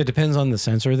degree-wise? It depends on the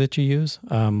sensor that you use.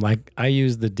 Like I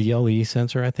use the DLE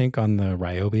sensor, I think, on the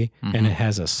Ryobi, and it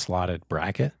has a slotted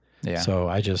bracket. Yeah. So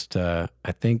I just, I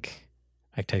think,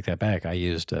 I take that back. I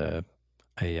used a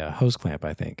hose clamp,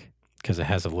 I think, because it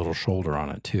has a little shoulder on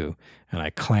it too. And I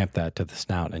clamp that to the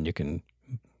snout, and you can,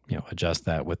 adjust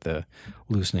that with the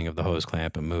loosening of the hose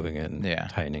clamp and moving it and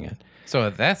tightening it. So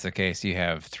if that's the case, you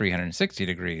have 360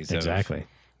 degrees Exactly.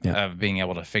 of being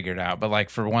able to figure it out. But like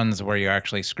for ones where you're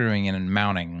actually screwing in and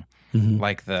mounting,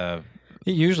 like It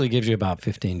usually gives you about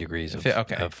 15 degrees of,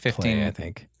 Okay, of 15. play, I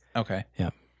think. Okay. Yeah.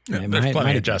 Yeah, It there's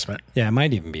plenty of be- adjustment. Yeah, it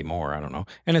might even be more. I don't know.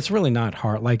 And it's really not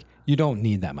hard. Like, you don't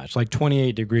need that much. Like,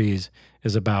 28 degrees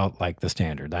is about like the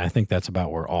standard. I think that's about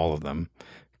where all of them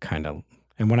kind of.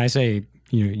 And when I say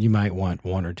you might want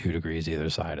 1 or 2 degrees either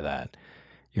side of that,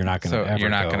 you're not going to So ever you're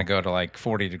not go. going to go to like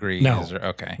 40 degrees? No.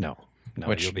 Okay. No.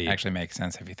 Which you'll be, actually makes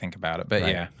sense if you think about it. But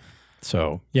Right. yeah.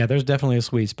 So, yeah, there's definitely a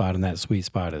sweet spot, and that sweet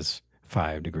spot is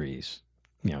 5 degrees,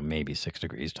 maybe 6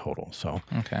 degrees total. So,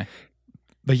 Okay.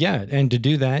 but yeah, and to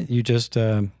do that, you just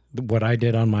what I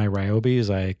did on my Ryobi is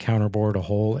I counterbored a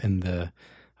hole in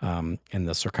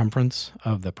the circumference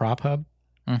of the prop hub,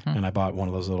 and I bought one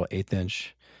of those little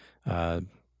 1/8-inch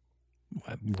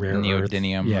rare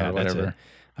Neodymium earth, or whatever.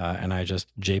 and I just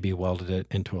JB welded it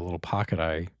into a little pocket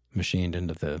I machined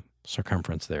into the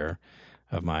circumference there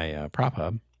of my prop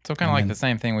hub. So kind of like the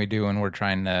same thing we do when we're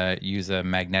trying to use a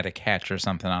magnetic hatch or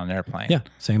something on an airplane. Yeah,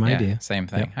 same Yeah, idea. same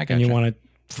thing. Yep. I got And you you. want it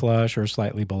flush or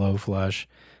slightly below flush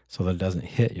so that it doesn't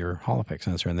hit your Hall effect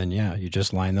sensor. And then, you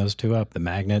just line those two up, the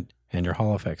magnet and your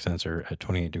Hall effect sensor at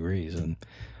 28 degrees, and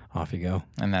off you go.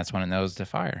 And that's when it knows to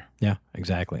fire. Yeah,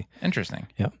 exactly. Interesting.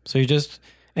 Yeah. So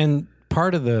and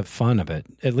part of the fun of it,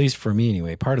 at least for me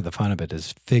anyway, part of the fun of it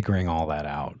is figuring all that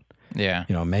out. Yeah.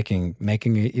 Making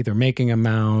a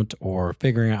mount or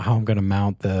figuring out how I'm going to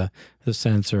mount the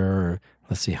sensor. Or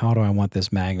let's see, how do I want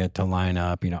this magnet to line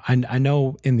up? I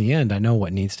know in the end, I know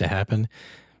what needs to happen,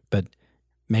 but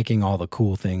making all the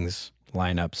cool things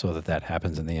line up so that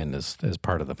happens in the end is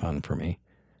part of the fun for me.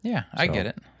 Yeah, I So, get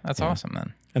it. That's awesome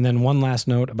then. And then one last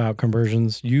note about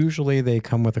conversions. Usually they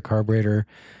come with a carburetor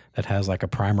that has like a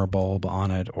primer bulb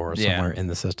on it or somewhere in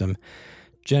the system.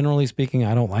 Generally speaking,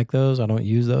 I don't like those. I don't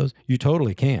use those. You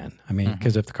totally can. I mean,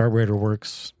 because if the carburetor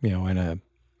works, in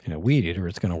a weed eater,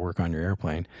 it's going to work on your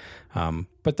airplane.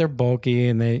 But they're bulky,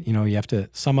 and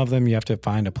some of them you have to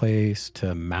find a place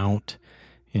to mount,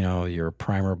 your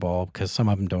primer bulb, because some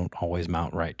of them don't always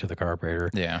mount right to the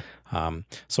carburetor. Yeah.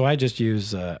 So I just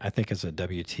use, I think it's a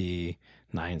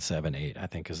WT978, I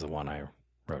think is the one I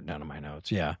wrote down in my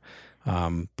notes. Yeah.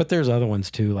 But there's other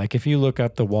ones too. Like if you look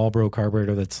up the Walbro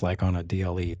carburetor that's like on a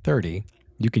DLE 30,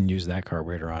 you can use that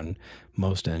carburetor on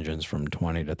most engines from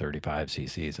 20 to 35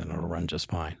 cc's and it'll run just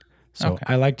fine. So Okay.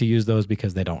 I like to use those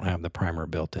because they don't have the primer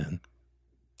built in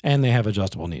and they have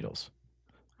adjustable needles.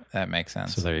 That makes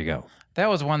sense. So there you go. That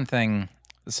was one thing.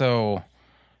 So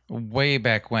way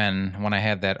back when I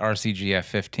had that RCGF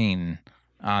 15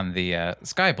 on the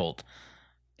Skybolt,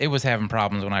 it was having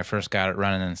problems when I first got it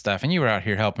running and stuff, and you were out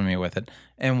here helping me with it.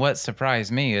 And what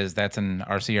surprised me is that's an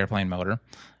RC airplane motor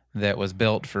that was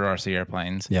built for RC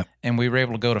airplanes. Yep. And we were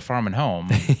able to go to Farm and Home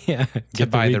Yeah. to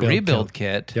buy the rebuild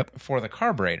kit Yep. for the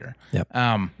carburetor. Yep.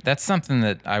 That's something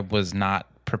that I was not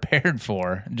prepared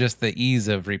for, just the ease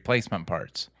of replacement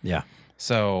parts. Yeah.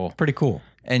 So, Pretty cool.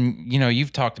 and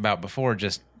you've talked about before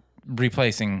just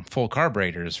replacing full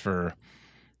carburetors for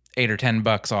 $8 or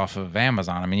 $10 off of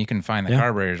Amazon. I mean, you can find the Yeah.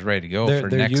 carburetors ready to go for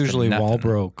They're next usually to nothing.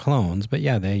 Walbro clones, but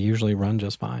yeah, they usually run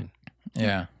just fine.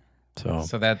 Yeah. So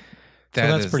So that's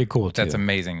that's pretty cool, That's too.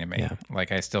 amazing to me. Yeah.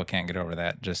 Like I still can't get over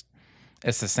that. Just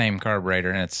it's the same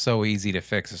carburetor and it's so easy to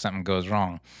fix if something goes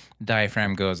wrong.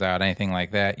 Diaphragm goes out, anything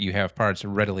like that, you have parts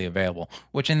readily available,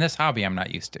 which in this hobby I'm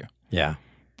not used to. yeah.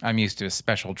 I'm used to a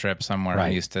special trip somewhere. I'm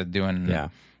Right. used to doing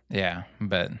Yeah.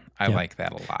 but I like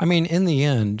that a lot. I mean, in the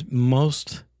end,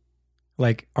 most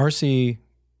like RC,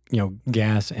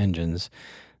 gas engines,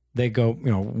 they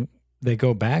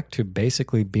go back to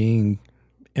basically being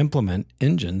implement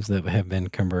engines that have been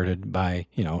converted by,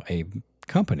 a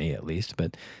company at least.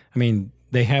 But I mean,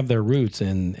 they have their roots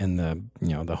in the,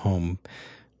 the home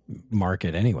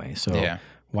market anyway. So Yeah.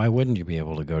 Why wouldn't you be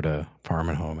able to go to Farm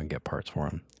and Home and get parts for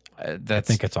them? I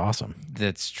think it's awesome.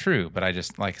 That's true, but I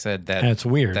just, like I said, that And it's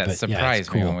weird, that but surprised yeah,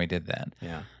 it's me cool. when we did that.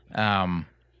 Yeah.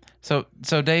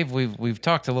 So Dave, we've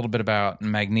talked a little bit about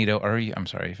Magneto. I'm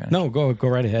sorry, you finished? No, go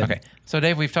right ahead. Okay. So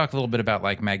Dave, we've talked a little bit about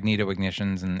like Magneto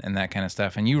ignitions and that kind of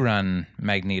stuff, and you run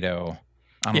Magneto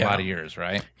on a lot of yours,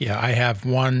 right? Yeah, I have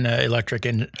one electric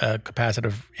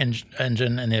capacitive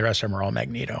engine, and the rest of them are all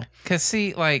Magneto. Because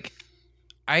see, like,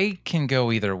 I can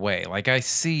go either way. Like, I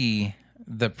see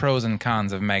the pros and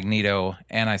cons of Magneto,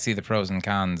 and I see the pros and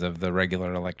cons of the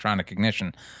regular electronic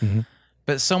ignition. Mm-hmm.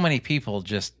 But so many people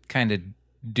just kind of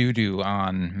doo-doo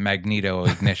on Magneto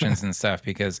ignitions and stuff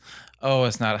because, oh,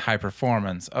 it's not high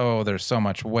performance. Oh, there's so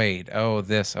much weight. Oh,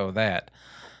 this, oh, that.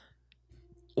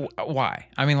 Why?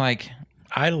 I mean, like...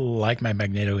 I like my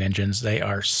Magneto engines. They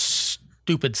are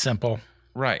stupid simple.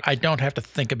 Right. I don't have to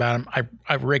think about them.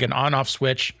 I rig an on-off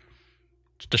switch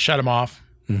to shut them off,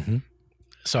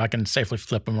 so I can safely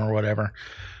flip them or whatever.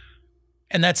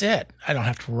 And that's it. I don't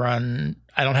have to run.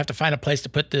 I don't have to find a place to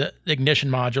put the ignition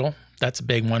module. That's a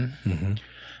big one.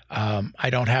 I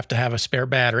don't have to have a spare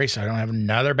battery, so I don't have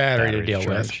another battery to deal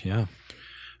with. Yeah.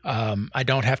 I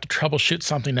don't have to troubleshoot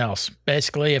something else.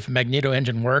 Basically, if a Magneto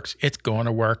engine works, it's going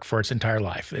to work for its entire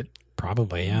life.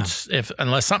 Probably, yeah.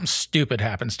 Unless something stupid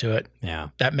happens to it, Yeah.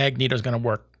 that Magneto is going to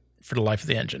work for the life of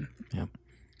the engine. Yeah.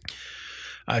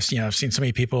 I've seen so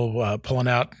many people pulling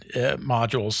out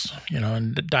modules,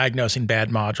 and diagnosing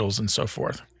bad modules and so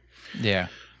forth. Yeah.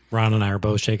 Ron and I are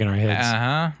both shaking our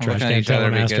heads. Looking Trash at can each other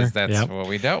teller because master. that's Yep. what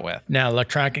we dealt with. Now,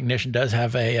 electronic ignition does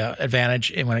have a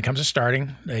advantage when it comes to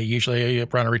starting. They usually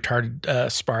run a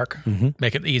retarded spark,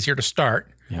 make it easier to start.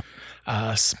 Yep.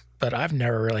 But I've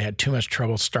never really had too much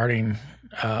trouble starting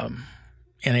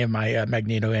any of my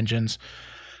Magneto engines.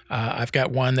 I've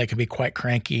got one that can be quite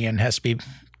cranky and has to be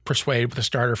persuaded with a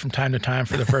starter from time to time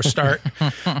for the first start.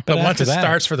 but once it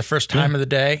starts for the first time of the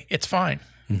day, it's fine.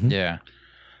 Yeah.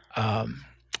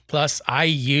 Plus, I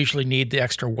usually need the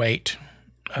extra weight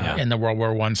in the World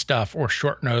War I stuff or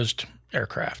short-nosed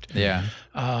aircraft. Yeah.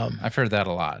 I've heard that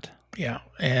a lot. Yeah.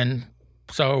 And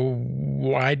so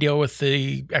why deal with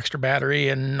the extra battery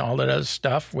and all that other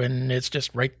stuff when it's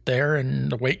just right there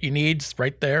and the weight you need's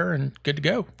right there and good to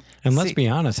go? And let's be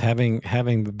honest, having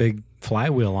the big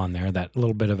flywheel on there, that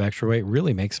little bit of extra weight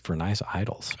really makes for nice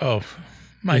idles. Oh,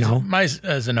 my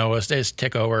Zenoas, they just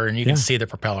tick over and you can see the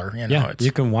propeller.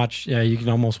 You can watch. Yeah, you can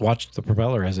almost watch the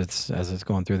propeller as it's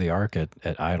going through the arc at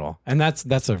idle, and that's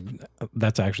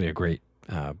actually a great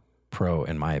pro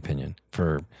in my opinion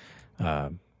for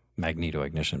Magneto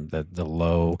ignition. The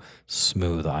low,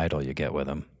 smooth idle you get with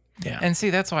them. Yeah, And see,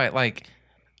 that's why, like,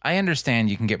 I understand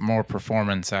you can get more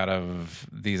performance out of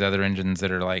these other engines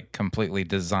that are like completely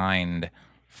designed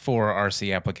for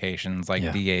RC applications like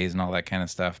DAs and all that kind of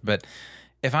stuff. But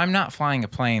if I'm not flying a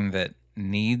plane that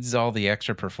needs all the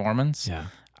extra performance,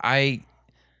 I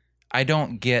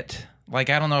don't get, like,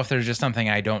 I don't know if there's just something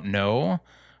I don't know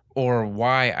or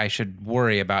why I should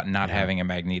worry about not having a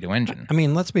Magneto engine. I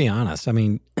mean, let's be honest. I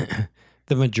mean,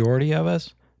 the majority of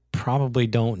us probably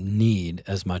don't need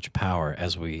as much power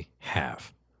as we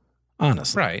have.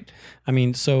 Honestly. Right. I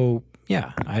mean, so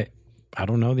yeah, I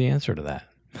don't know the answer to that.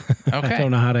 Okay. I don't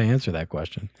know how to answer that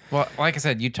question. Well, like I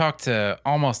said, you talk to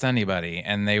almost anybody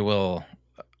and they will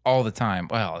all the time,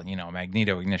 well,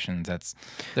 Magneto ignitions,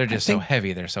 they're just so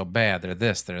heavy, they're so bad, they're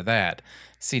this, they're that.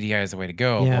 CDI is the way to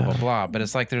go, blah, blah, blah. But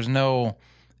it's like there's no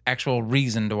actual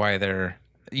reason to why they're,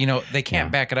 they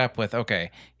can't back it up with, okay,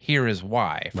 here is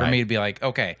why. For me to be like,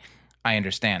 okay, I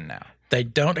understand now. They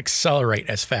don't accelerate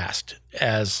as fast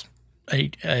as a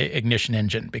ignition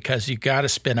engine because you got to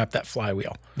spin up that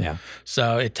flywheel. Yeah.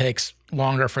 So it takes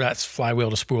longer for that flywheel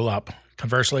to spool up.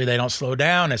 Conversely, they don't slow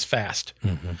down as fast.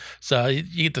 So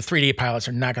the 3D pilots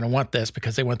are not going to want this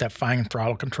because they want that fine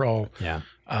throttle control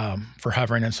for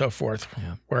hovering and so forth.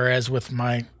 Yeah. Whereas with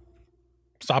my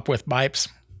Sopwith Bipes,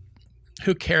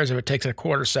 who cares if it takes a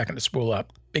quarter second to spool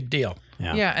up? Big deal.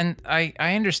 Yeah, and I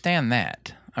understand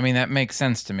that. I mean, that makes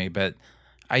sense to me, but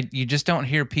you just don't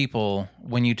hear people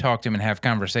when you talk to them and have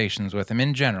conversations with them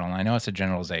in general. And I know it's a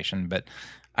generalization, but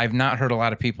I've not heard a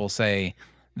lot of people say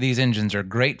these engines are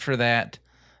great for that.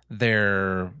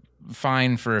 They're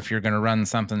fine for if you're going to run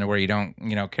something where you don't,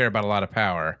 care about a lot of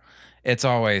power. It's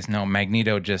always no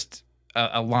Magneto, just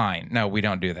a line. No, we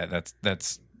don't do that.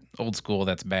 That's old school.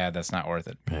 That's bad. That's not worth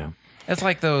it. Yeah. It's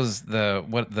like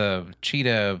the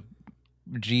Cheetah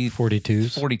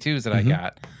G42s that I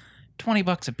got,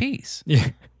 $20 a piece. Yeah.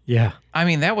 Yeah. I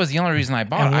mean, that was the only reason I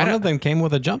bought And it. I one don't- of them came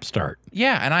with a jump start.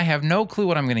 Yeah, and I have no clue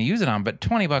what I'm going to use it on, but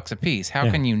 $20 a piece. How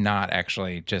Yeah. can you not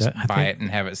actually just I buy think- it and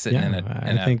have it sitting in Yeah,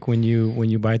 a I think when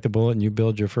you bite the bullet and you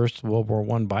build your first World War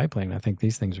I biplane, I think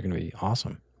these things are going to be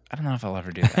awesome. I don't know if I'll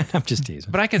ever do that. I'm just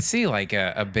teasing. But I could see like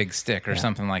a big stick or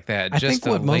something like that. Just a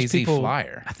what most lazy people-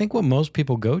 flyer. I think what most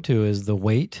people go to is the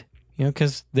weight,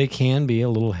 because they can be a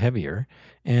little heavier,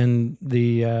 and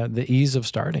the ease of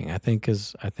starting. I think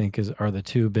are the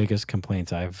two biggest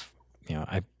complaints I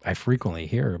frequently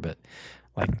hear. But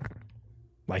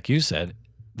like you said,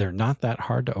 they're not that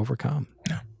hard to overcome.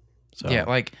 No. So Yeah,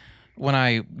 like when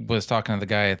I was talking to the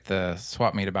guy at the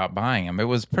swap meet about buying them, it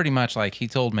was pretty much like he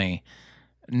told me,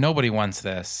 nobody wants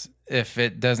this. If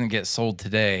it doesn't get sold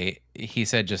today, he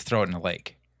said, just throw it in the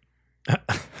lake.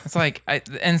 It's like,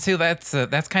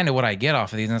 that's kind of what I get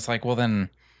off of these. And it's like, well, then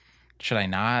should I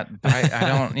not buy? I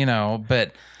don't,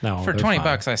 but No, for they're $20,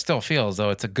 fine. I still feel as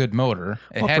though it's a good motor.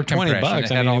 It Well, had for $20, compression, it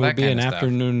had I mean, all it that would be kind an of stuff.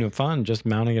 afternoon of fun just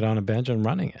mounting it on a bench and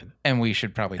running it. And we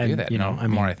should probably do And, that. you know, The I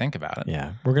more mean, I think about it.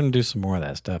 Yeah, we're gonna do some more of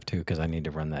that stuff too, because I need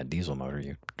to run that diesel motor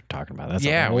you're talking about. That's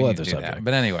Yeah, a whole we need other to do subject. that.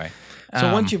 But anyway.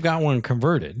 So once you've got one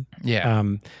converted, Yeah.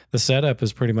 the setup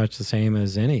is pretty much the same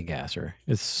as any gasser.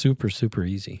 It's super, super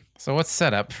easy. So what's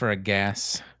set up for a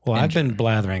gas? Well, I've been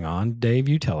blathering on. Dave,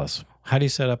 you tell us. How do you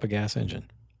set up a gas engine?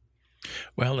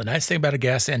 Well, the nice thing about a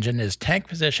gas engine is tank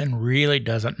position really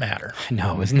doesn't matter. I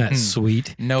know, isn't that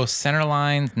sweet? No center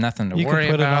lines, nothing to You worry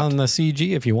can put about. it on the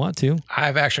CG if you want to.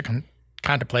 I've actually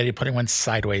contemplated putting one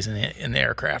sideways in the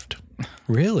aircraft.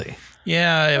 Really?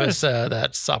 Yeah, it was that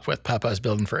Sopwith pup I was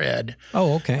building for Ed.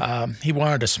 Oh, okay. He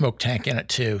wanted a smoke tank in it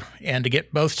too, and to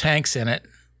get both tanks in it,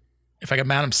 if I could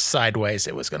mount them sideways,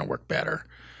 it was going to work better.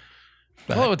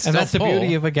 Well, it would still and that's the pull.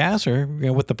 beauty of a gasser,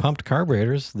 with the pumped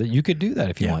carburetors, that you could do that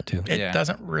if you want to. It Yeah.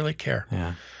 doesn't really care.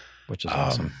 Yeah, which is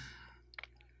awesome.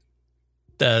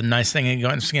 The nice thing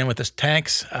going with this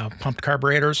tanks, pumped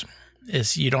carburetors,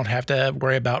 is you don't have to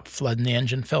worry about flooding the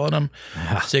engine, filling them.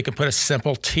 So you can put a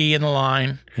simple T in the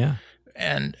line Yeah,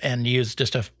 and use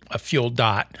just a fuel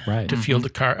dot Right. to fuel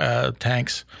the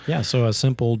tanks. yeah. So a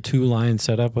simple 2-line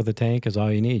setup with a tank is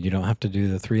all you need. You don't have to do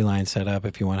the 3-line setup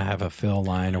if you want to have a fill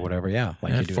line or whatever. Yeah,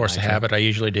 like you do. Force a nitro. habit, I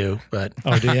usually do, but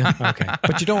Oh, do you? Okay,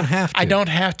 but you don't have to. I don't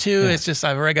have to. It's just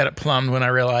I've already got it plumbed when I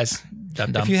realize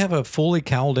dum dum. If you have a fully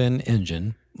cowled-in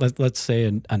engine, let's say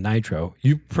a nitro,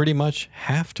 you pretty much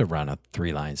have to run a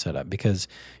 3-line setup because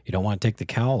you don't want to take the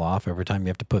cowl off every time you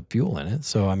have to put fuel in it.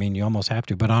 So I mean, you almost have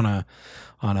to. But on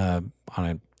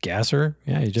a gasser,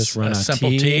 yeah, you just run a simple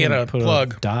T and a put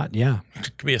plug. a dot. Yeah,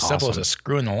 It could be as simple as a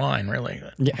screw in the line, really.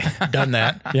 yeah, Done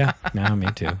that. yeah. No, me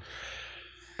too.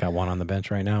 Got one on the bench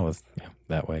right now with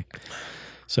that way.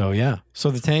 So yeah,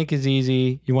 so the tank is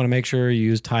easy. You want to make sure you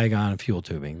use Tygon fuel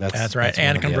tubing. That's right. one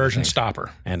And a of the other conversion things.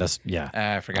 stopper. And yeah.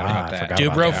 I forgot about that. forgot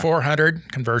about Dubro that.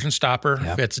 400 conversion stopper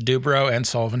Yep. fits Dubro and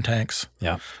Sullivan tanks.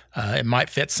 Yeah. It might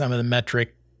fit some of the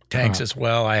metric tanks as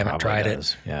well. I haven't Probably tried it.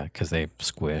 does. Yeah, because they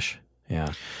squish.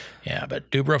 Yeah. Yeah,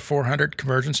 but Dubro 400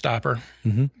 conversion stopper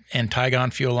and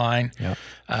Tygon fuel line.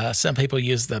 Yeah. Some people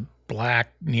use the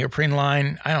black neoprene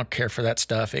line. I don't care for that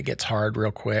stuff. It gets hard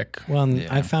real quick. Well, and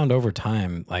I found over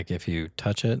time, like if you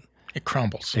touch it, It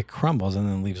crumbles. it crumbles and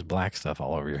then leaves black stuff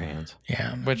all over your hands.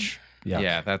 Yeah. Which, Yeah.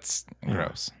 yeah, that's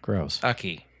gross. Gross.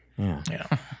 Ucky. Yeah. Yeah.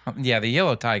 Yeah, the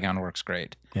yellow Tygon works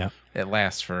great. Yeah. It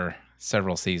lasts for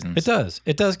several seasons. It does.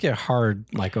 It does get hard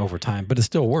like over time, but it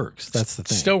still works. That's the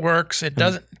thing. Still works. It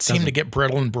doesn't seem to get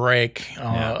brittle and break.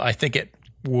 I think it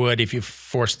would if you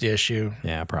forced the issue.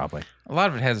 Yeah, probably. A lot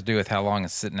of it has to do with how long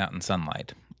it's sitting out in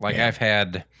sunlight. Like I've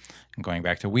had, going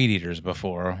back to weed eaters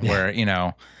before, where,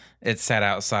 it's sat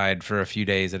outside for a few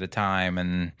days at a time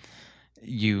and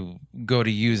you go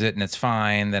to use it and it's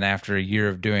fine. Then after a year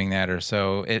of doing that or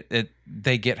so,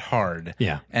 they get hard.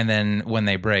 Yeah. And then when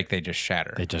they break, they just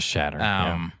shatter. They just shatter.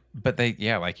 But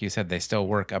like you said, they still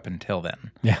work up until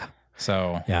then. Yeah.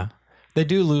 So Yeah. They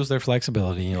do lose their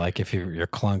flexibility. Like if you're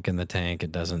clunk in the tank,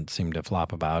 it doesn't seem to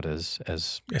flop about as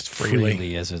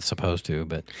freely as it's supposed to.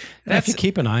 But if you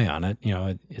keep an eye on it,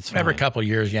 it's fine. Every couple of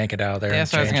years, yank it out of there.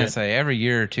 that's and what I was change going to it. say. Every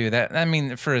year or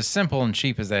two, for as simple and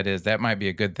cheap as that is, that might be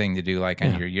a good thing to do, like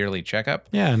on your yearly checkup.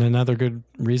 Yeah, and another good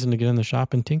reason to get in the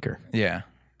shop and tinker. Yeah.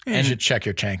 You should check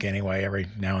your tank anyway every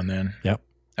now and then. Yep.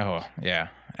 Oh, yeah,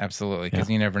 absolutely. Because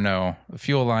you never know.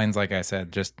 Fuel lines, like I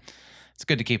said, it's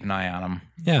good to keep an eye on them.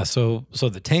 Yeah, so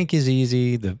the tank is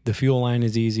easy, the fuel line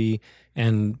is easy,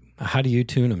 and how do you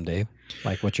tune them, Dave?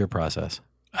 Like, what's your process?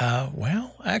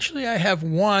 Well, actually, I have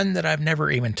one that I've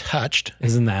never even touched.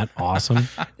 Isn't that awesome?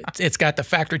 It's got the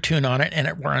factory tune on it, and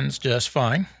it runs just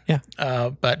fine. Yeah.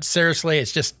 But seriously,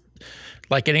 it's just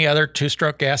like any other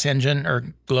two-stroke gas engine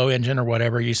or glow engine or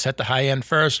whatever, you set the high end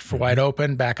first for wide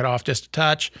open, back it off just a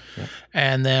touch,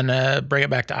 and then bring it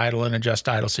back to idle and adjust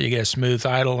idle so you get a smooth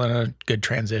idle and a good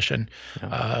transition.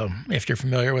 If you're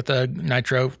familiar with the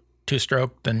nitro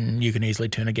two-stroke, then you can easily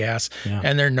tune a gas,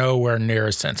 and they're nowhere near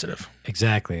as sensitive.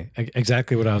 Exactly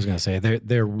what I was going to say.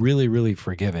 They're really, really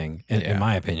forgiving, in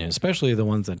my opinion, especially the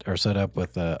ones that are set up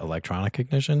with electronic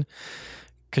ignition,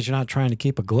 because you're not trying to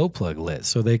keep a glow plug lit.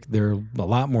 So they're a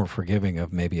lot more forgiving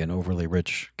of maybe an overly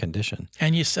rich condition.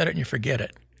 And you set it and you forget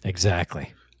it.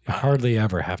 Exactly. You hardly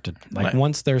ever have to,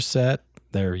 once they're set,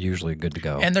 they're usually good to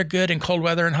go. And they're good in cold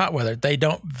weather and hot weather. They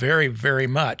don't vary very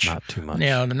much. Not too much. You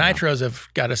know, the nitros have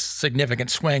got a significant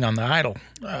swing on the idle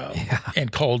in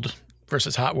cold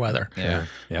versus hot weather. Yeah.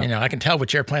 You know, I can tell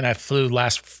which airplane I flew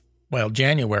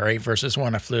January versus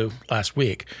one I flew last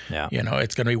week. Yeah. You know,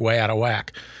 it's going to be way out of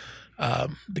whack.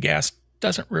 The gas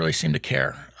doesn't really seem to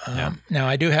care. Now,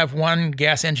 I do have one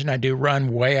gas engine I do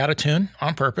run way out of tune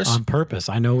on purpose. On purpose.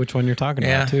 I know which one you're talking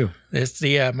about, too. It's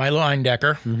the Milo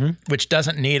Eindecker, which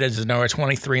doesn't need a Zonora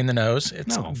 23 in the nose.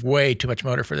 It's way too much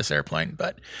motor for this airplane,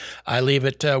 but I leave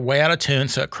it way out of tune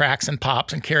so it cracks and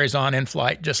pops and carries on in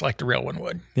flight just like the real one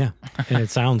would. Yeah, and it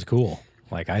sounds cool.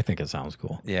 Like, I think it sounds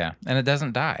cool. Yeah, and it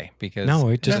doesn't die because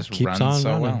it just keeps runs on so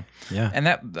running. well. Yeah, and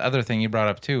that other thing you brought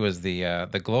up too was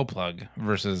the glow plug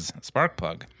versus spark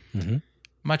plug.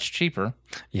 Much cheaper.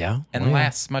 Yeah, and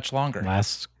lasts much longer.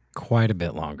 Lasts quite a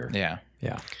bit longer. Yeah.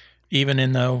 Even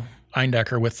in the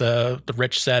Eindecker with the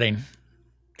rich setting,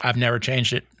 I've never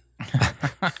changed it.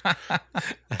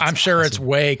 I'm sure it's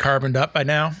way carboned up by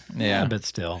now. Yeah, but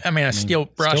still. I mean, a steel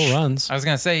brush still runs. I was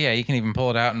gonna say, yeah, you can even pull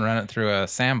it out and run it through a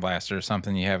sandblaster or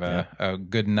something. You have a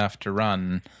good enough to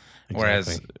run. Exactly.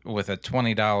 Whereas with a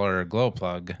 $20 glow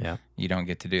plug, Yeah. you don't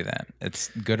get to do that. It's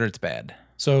good or it's bad.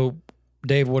 So,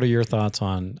 Dave, what are your thoughts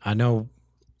on? I know,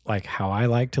 like, how I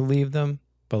like to leave them,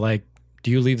 but like,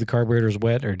 do you leave the carburetors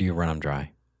wet or do you run them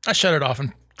dry? I shut it off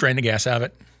and drain the gas out of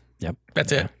it. Yep,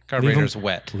 That's it. Carburetor's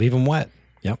wet. leave them wet.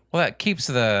 Yep, Well, that keeps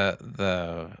the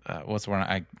what's the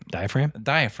word?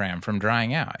 diaphragm from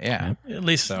drying out. Yeah. At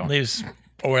least leaves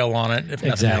oil on it, if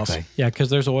nothing else. Exactly. Yeah,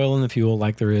 because there's oil in the fuel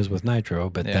like there is with nitro,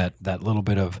 but Yeah. that little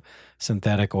bit of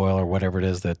synthetic oil or whatever it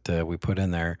is that we put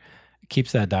in there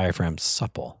keeps that diaphragm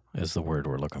supple. Is the word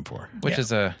we're looking for. Which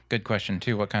is a good question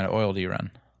too. What kind of oil do you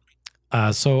run?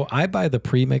 So I buy the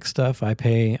pre-mix stuff. I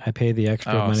pay the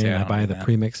extra money see, I and I don't buy do the that.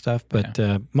 pre-mix stuff. But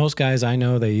most guys I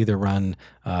know, they either run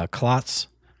Klotz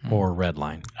or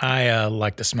Redline. I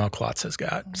like the smell Klotz has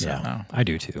got. So. Yeah, I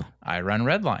do too. I run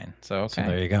Redline. So okay. So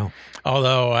there you go.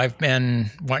 Although I've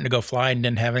been wanting to go fly and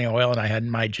didn't have any oil, and I had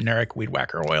my generic weed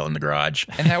whacker oil in the garage.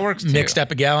 And that works too. Mixed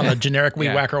up a gallon of generic weed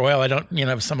Yeah. whacker oil. I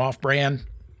don't, some off-brand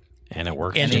And it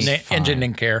works engine just fine.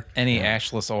 didn't care. Any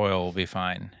ashless oil will be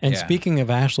fine. And yeah. speaking of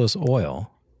ashless oil,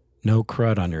 no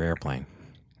crud on your airplane.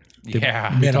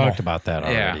 Yeah. We Minimal. talked about that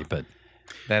already, but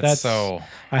That's so.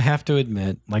 I have to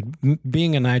admit, like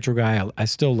being a nitro guy, I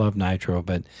still love nitro,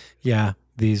 but yeah,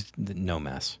 no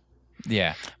mess.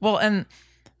 Yeah. Well, and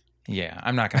yeah,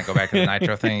 I'm not going to go back to the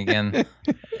nitro thing again.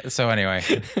 So anyway,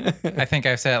 I think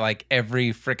I've said it like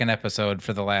every freaking episode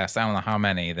for the last, I don't know how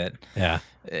many, that Yeah.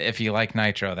 if you like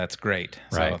nitro, that's great.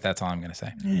 So Right. that's all I'm going to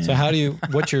say. So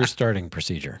what's your starting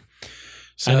procedure?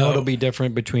 So I know it'll be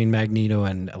different between magneto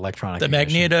and electronic. the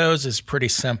ignition. magnetos is pretty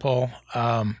simple.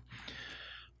 On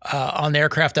the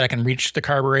aircraft that I can reach the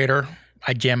carburetor,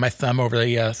 I jam my thumb over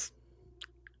the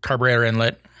carburetor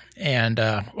inlet and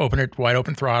open it wide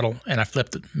open throttle, and I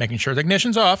flip it, making sure the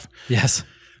ignition's off. Yes.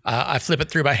 I flip it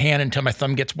through by hand until my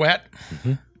thumb gets wet.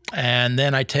 And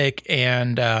then I take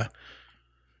and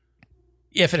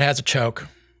if it has a choke,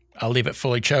 I'll leave it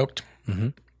fully choked,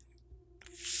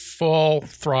 full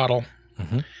throttle,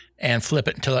 and flip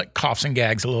it until it coughs and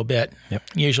gags a little bit. Yep.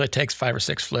 Usually it takes 5 or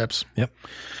 6 flips. Yep.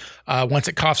 Once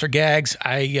it coughs or gags,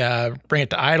 I bring it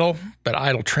to idle, but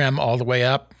idle trim all the way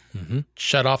up,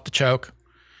 shut off the choke.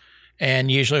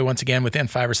 And usually, once again, within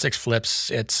 5 or 6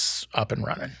 flips, it's up and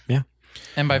running. Yeah.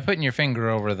 And by putting your finger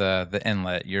over the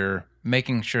inlet, you're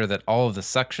making sure that all of the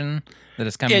suction that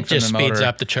is coming It from just the motor speeds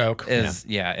up the choke.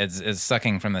 is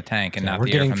sucking from the tank and not We're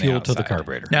the air getting from fuel the to the outside.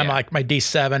 carburetor. Now, Yeah. my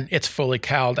D7, it's fully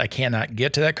cowled. I cannot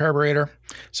get to that carburetor,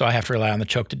 so I have to rely on the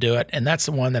choke to do it. And that's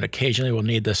the one that occasionally will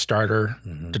need the starter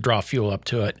to draw fuel up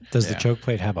to it. Does the choke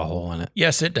plate have a hole in it?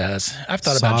 Yes, it does. I've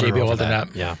thought about Solder JB over welding that.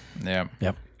 up. Yeah. Yeah.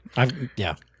 Yep.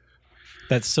 Yeah.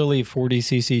 That silly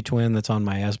 40cc twin that's on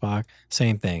my S-Box,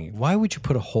 same thing. Why would you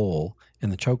put a hole in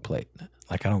the choke plate?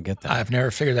 Like, I don't get that. I've never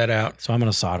figured that out So I'm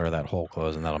going to solder that hole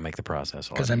closed, and that'll make the process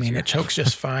a lot because, easier. it chokes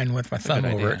just fine with my thumb over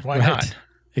idea. it. Why Right. not?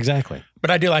 Exactly.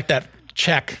 But I do like that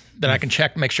check that I can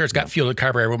check, make sure it's got fuel to the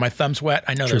carburetor. When my thumb's wet,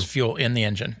 I know there's fuel in the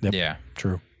engine. Yep. Yeah.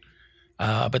 True.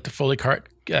 But the fully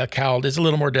cowled is a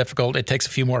little more difficult. It takes a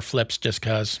few more flips just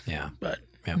because. Yeah. But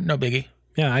no biggie.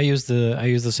 Yeah, I use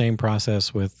the same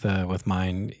process with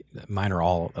mine. Mine are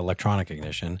all electronic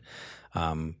ignition,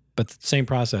 but the same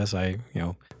process. I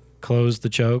close the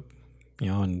choke,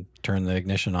 and turn the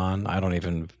ignition on. I don't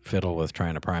even fiddle with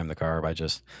trying to prime the carb. I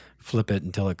just flip it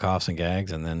until it coughs and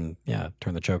gags, and then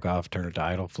turn the choke off, turn it to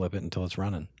idle, flip it until it's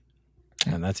running,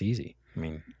 and that's easy. I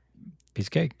mean, piece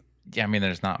of cake. Yeah, I mean,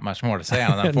 there's not much more to say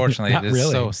on it. Unfortunately, Not it is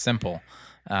really. so simple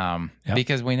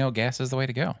because we know gas is the way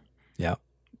to go. Yeah.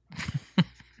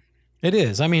 It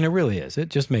is. I mean, it really is. It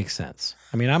just makes sense.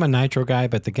 I mean, I'm a nitro guy,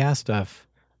 but the gas stuff,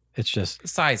 it's just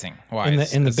Sizing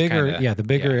wise. in the bigger, the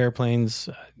bigger airplanes,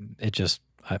 it just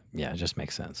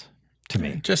makes sense to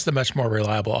me. Just the much more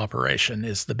reliable operation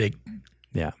is the big.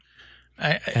 Yeah.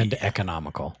 And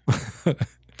economical.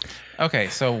 Okay,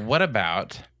 so what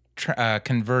about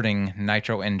converting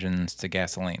nitro engines to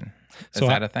gasoline? Is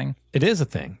that a thing? It is a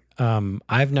thing.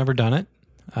 I've never done it.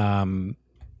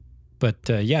 But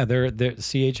they're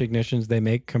CH Ignitions. They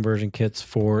make conversion kits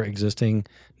for existing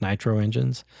nitro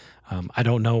engines. I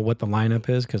don't know what the lineup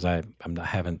is because I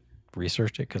haven't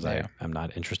researched it because I'm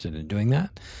not interested in doing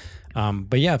that.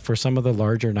 But yeah, for some of the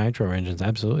larger nitro engines,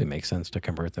 absolutely makes sense to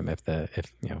convert them if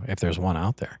there's one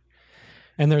out there.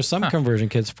 And there's some conversion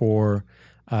kits for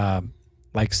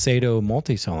like Sato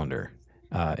multi-cylinder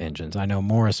engines. I know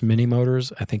Morris Mini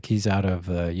Motors. I think he's out of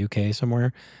the UK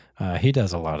somewhere. He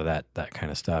does a lot of that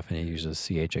kind of stuff, and he uses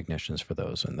CH ignitions for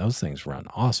those, and those things run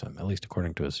awesome, at least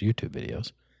according to his YouTube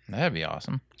videos. That'd be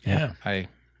awesome. Yeah. I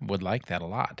would like that a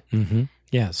lot. Mm-hmm.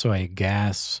 Yeah, so a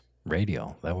gas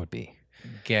radial, that would be.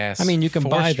 Gas. I mean, you can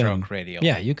buy them. Radial.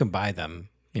 Yeah, you can buy them,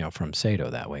 from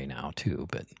Sato that way now too.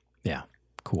 But yeah,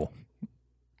 cool.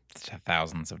 It's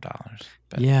thousands of dollars.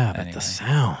 But But anyway. the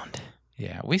sound.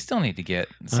 Yeah, we still need to get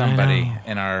somebody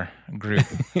in our group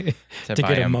to To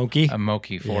buy get a Moki? a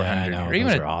Moki 400, Yeah, I know. or even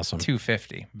Those a are awesome.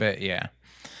 250. But yeah.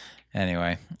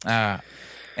 Anyway,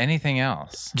 anything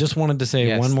else? Just wanted to say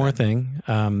Yes, one more then.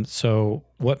 thing. So,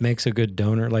 what makes a good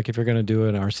donor? Like, if you're going to do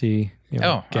an RC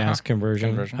gas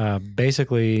conversion.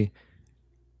 Basically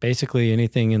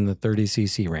anything in the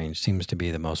 30cc range seems to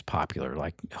be the most popular.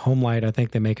 Like Homelight, I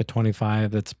think they make a 25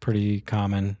 that's pretty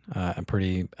common and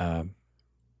pretty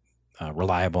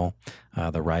reliable.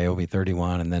 The Ryobi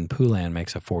 31, and then Poulan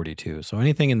makes a 42. So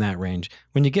anything in that range.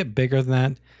 When you get bigger than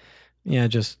that,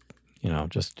 just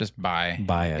buy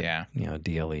a Yeah.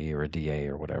 DLE or a DA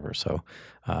or whatever. So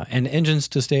and engines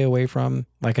to stay away from,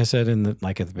 like I said at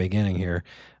the beginning here,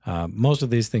 most of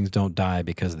these things don't die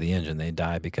because of the engine. They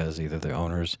die because either the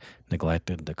owners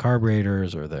neglected the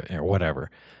carburetors or whatever.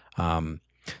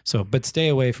 But stay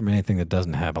away from anything that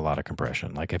doesn't have a lot of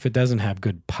compression. Like if it doesn't have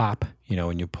good pop,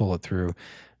 when you pull it through,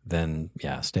 then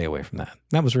stay away from that.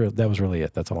 That was really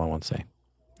it. That's all I want to say.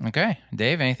 Okay.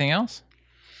 Dave, anything else?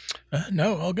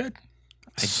 No, all good.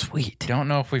 Sweet. Don't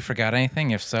know if we forgot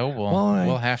anything. If so,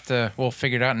 we'll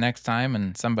figure it out next time,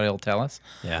 and somebody will tell us.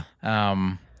 Yeah.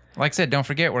 Like I said, don't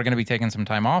forget we're going to be taking some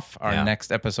time off. Our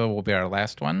next episode will be our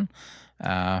last one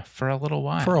for a little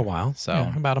while. For a while.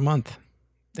 So about a month.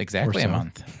 Exactly or a so.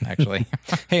 month, actually.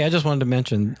 Hey, I just wanted to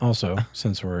mention also,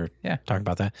 since we're talking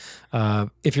about that,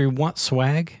 if you want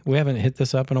swag, we haven't hit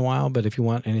this up in a while, but if you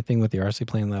want anything with the RC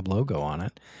Plane Lab logo on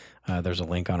it, there's a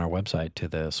link on our website to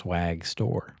the swag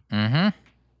store. Mm-hmm.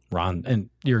 Ron, and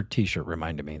your T-shirt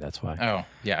reminded me. That's why. Oh,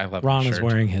 yeah, I love Ron the is shirt.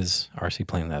 wearing his RC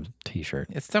Plane Lab T-shirt.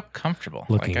 It's so comfortable.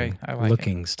 Looking, I like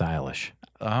looking stylish. it.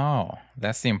 Oh,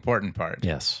 that's the important part.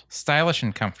 Yes, Stylish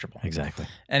and comfortable. exactly.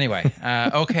 Anyway,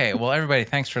 okay. Well, everybody,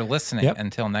 thanks for listening. Yep.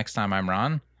 Until next time, I'm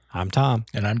Ron. I'm Tom.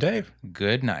 And I'm Dave.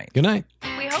 Good night. Good night.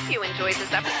 We hope you enjoyed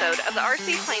this episode of the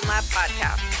RC Plane Lab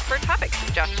podcast. For topic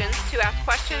suggestions, to ask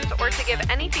questions, or to give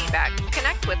any feedback,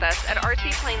 connect with us at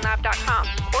rcplanelab.com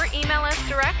or email us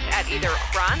direct at either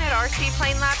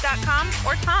ron@rcplanelab.com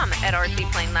or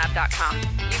tom@rcplanelab.com.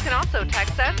 You can also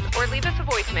text us or leave us a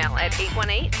voicemail at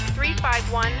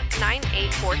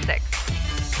 818-351-9846.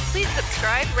 Please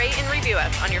subscribe, rate, and review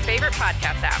us on your favorite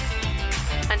podcast app.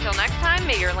 Until next time,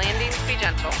 may your landings be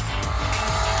gentle.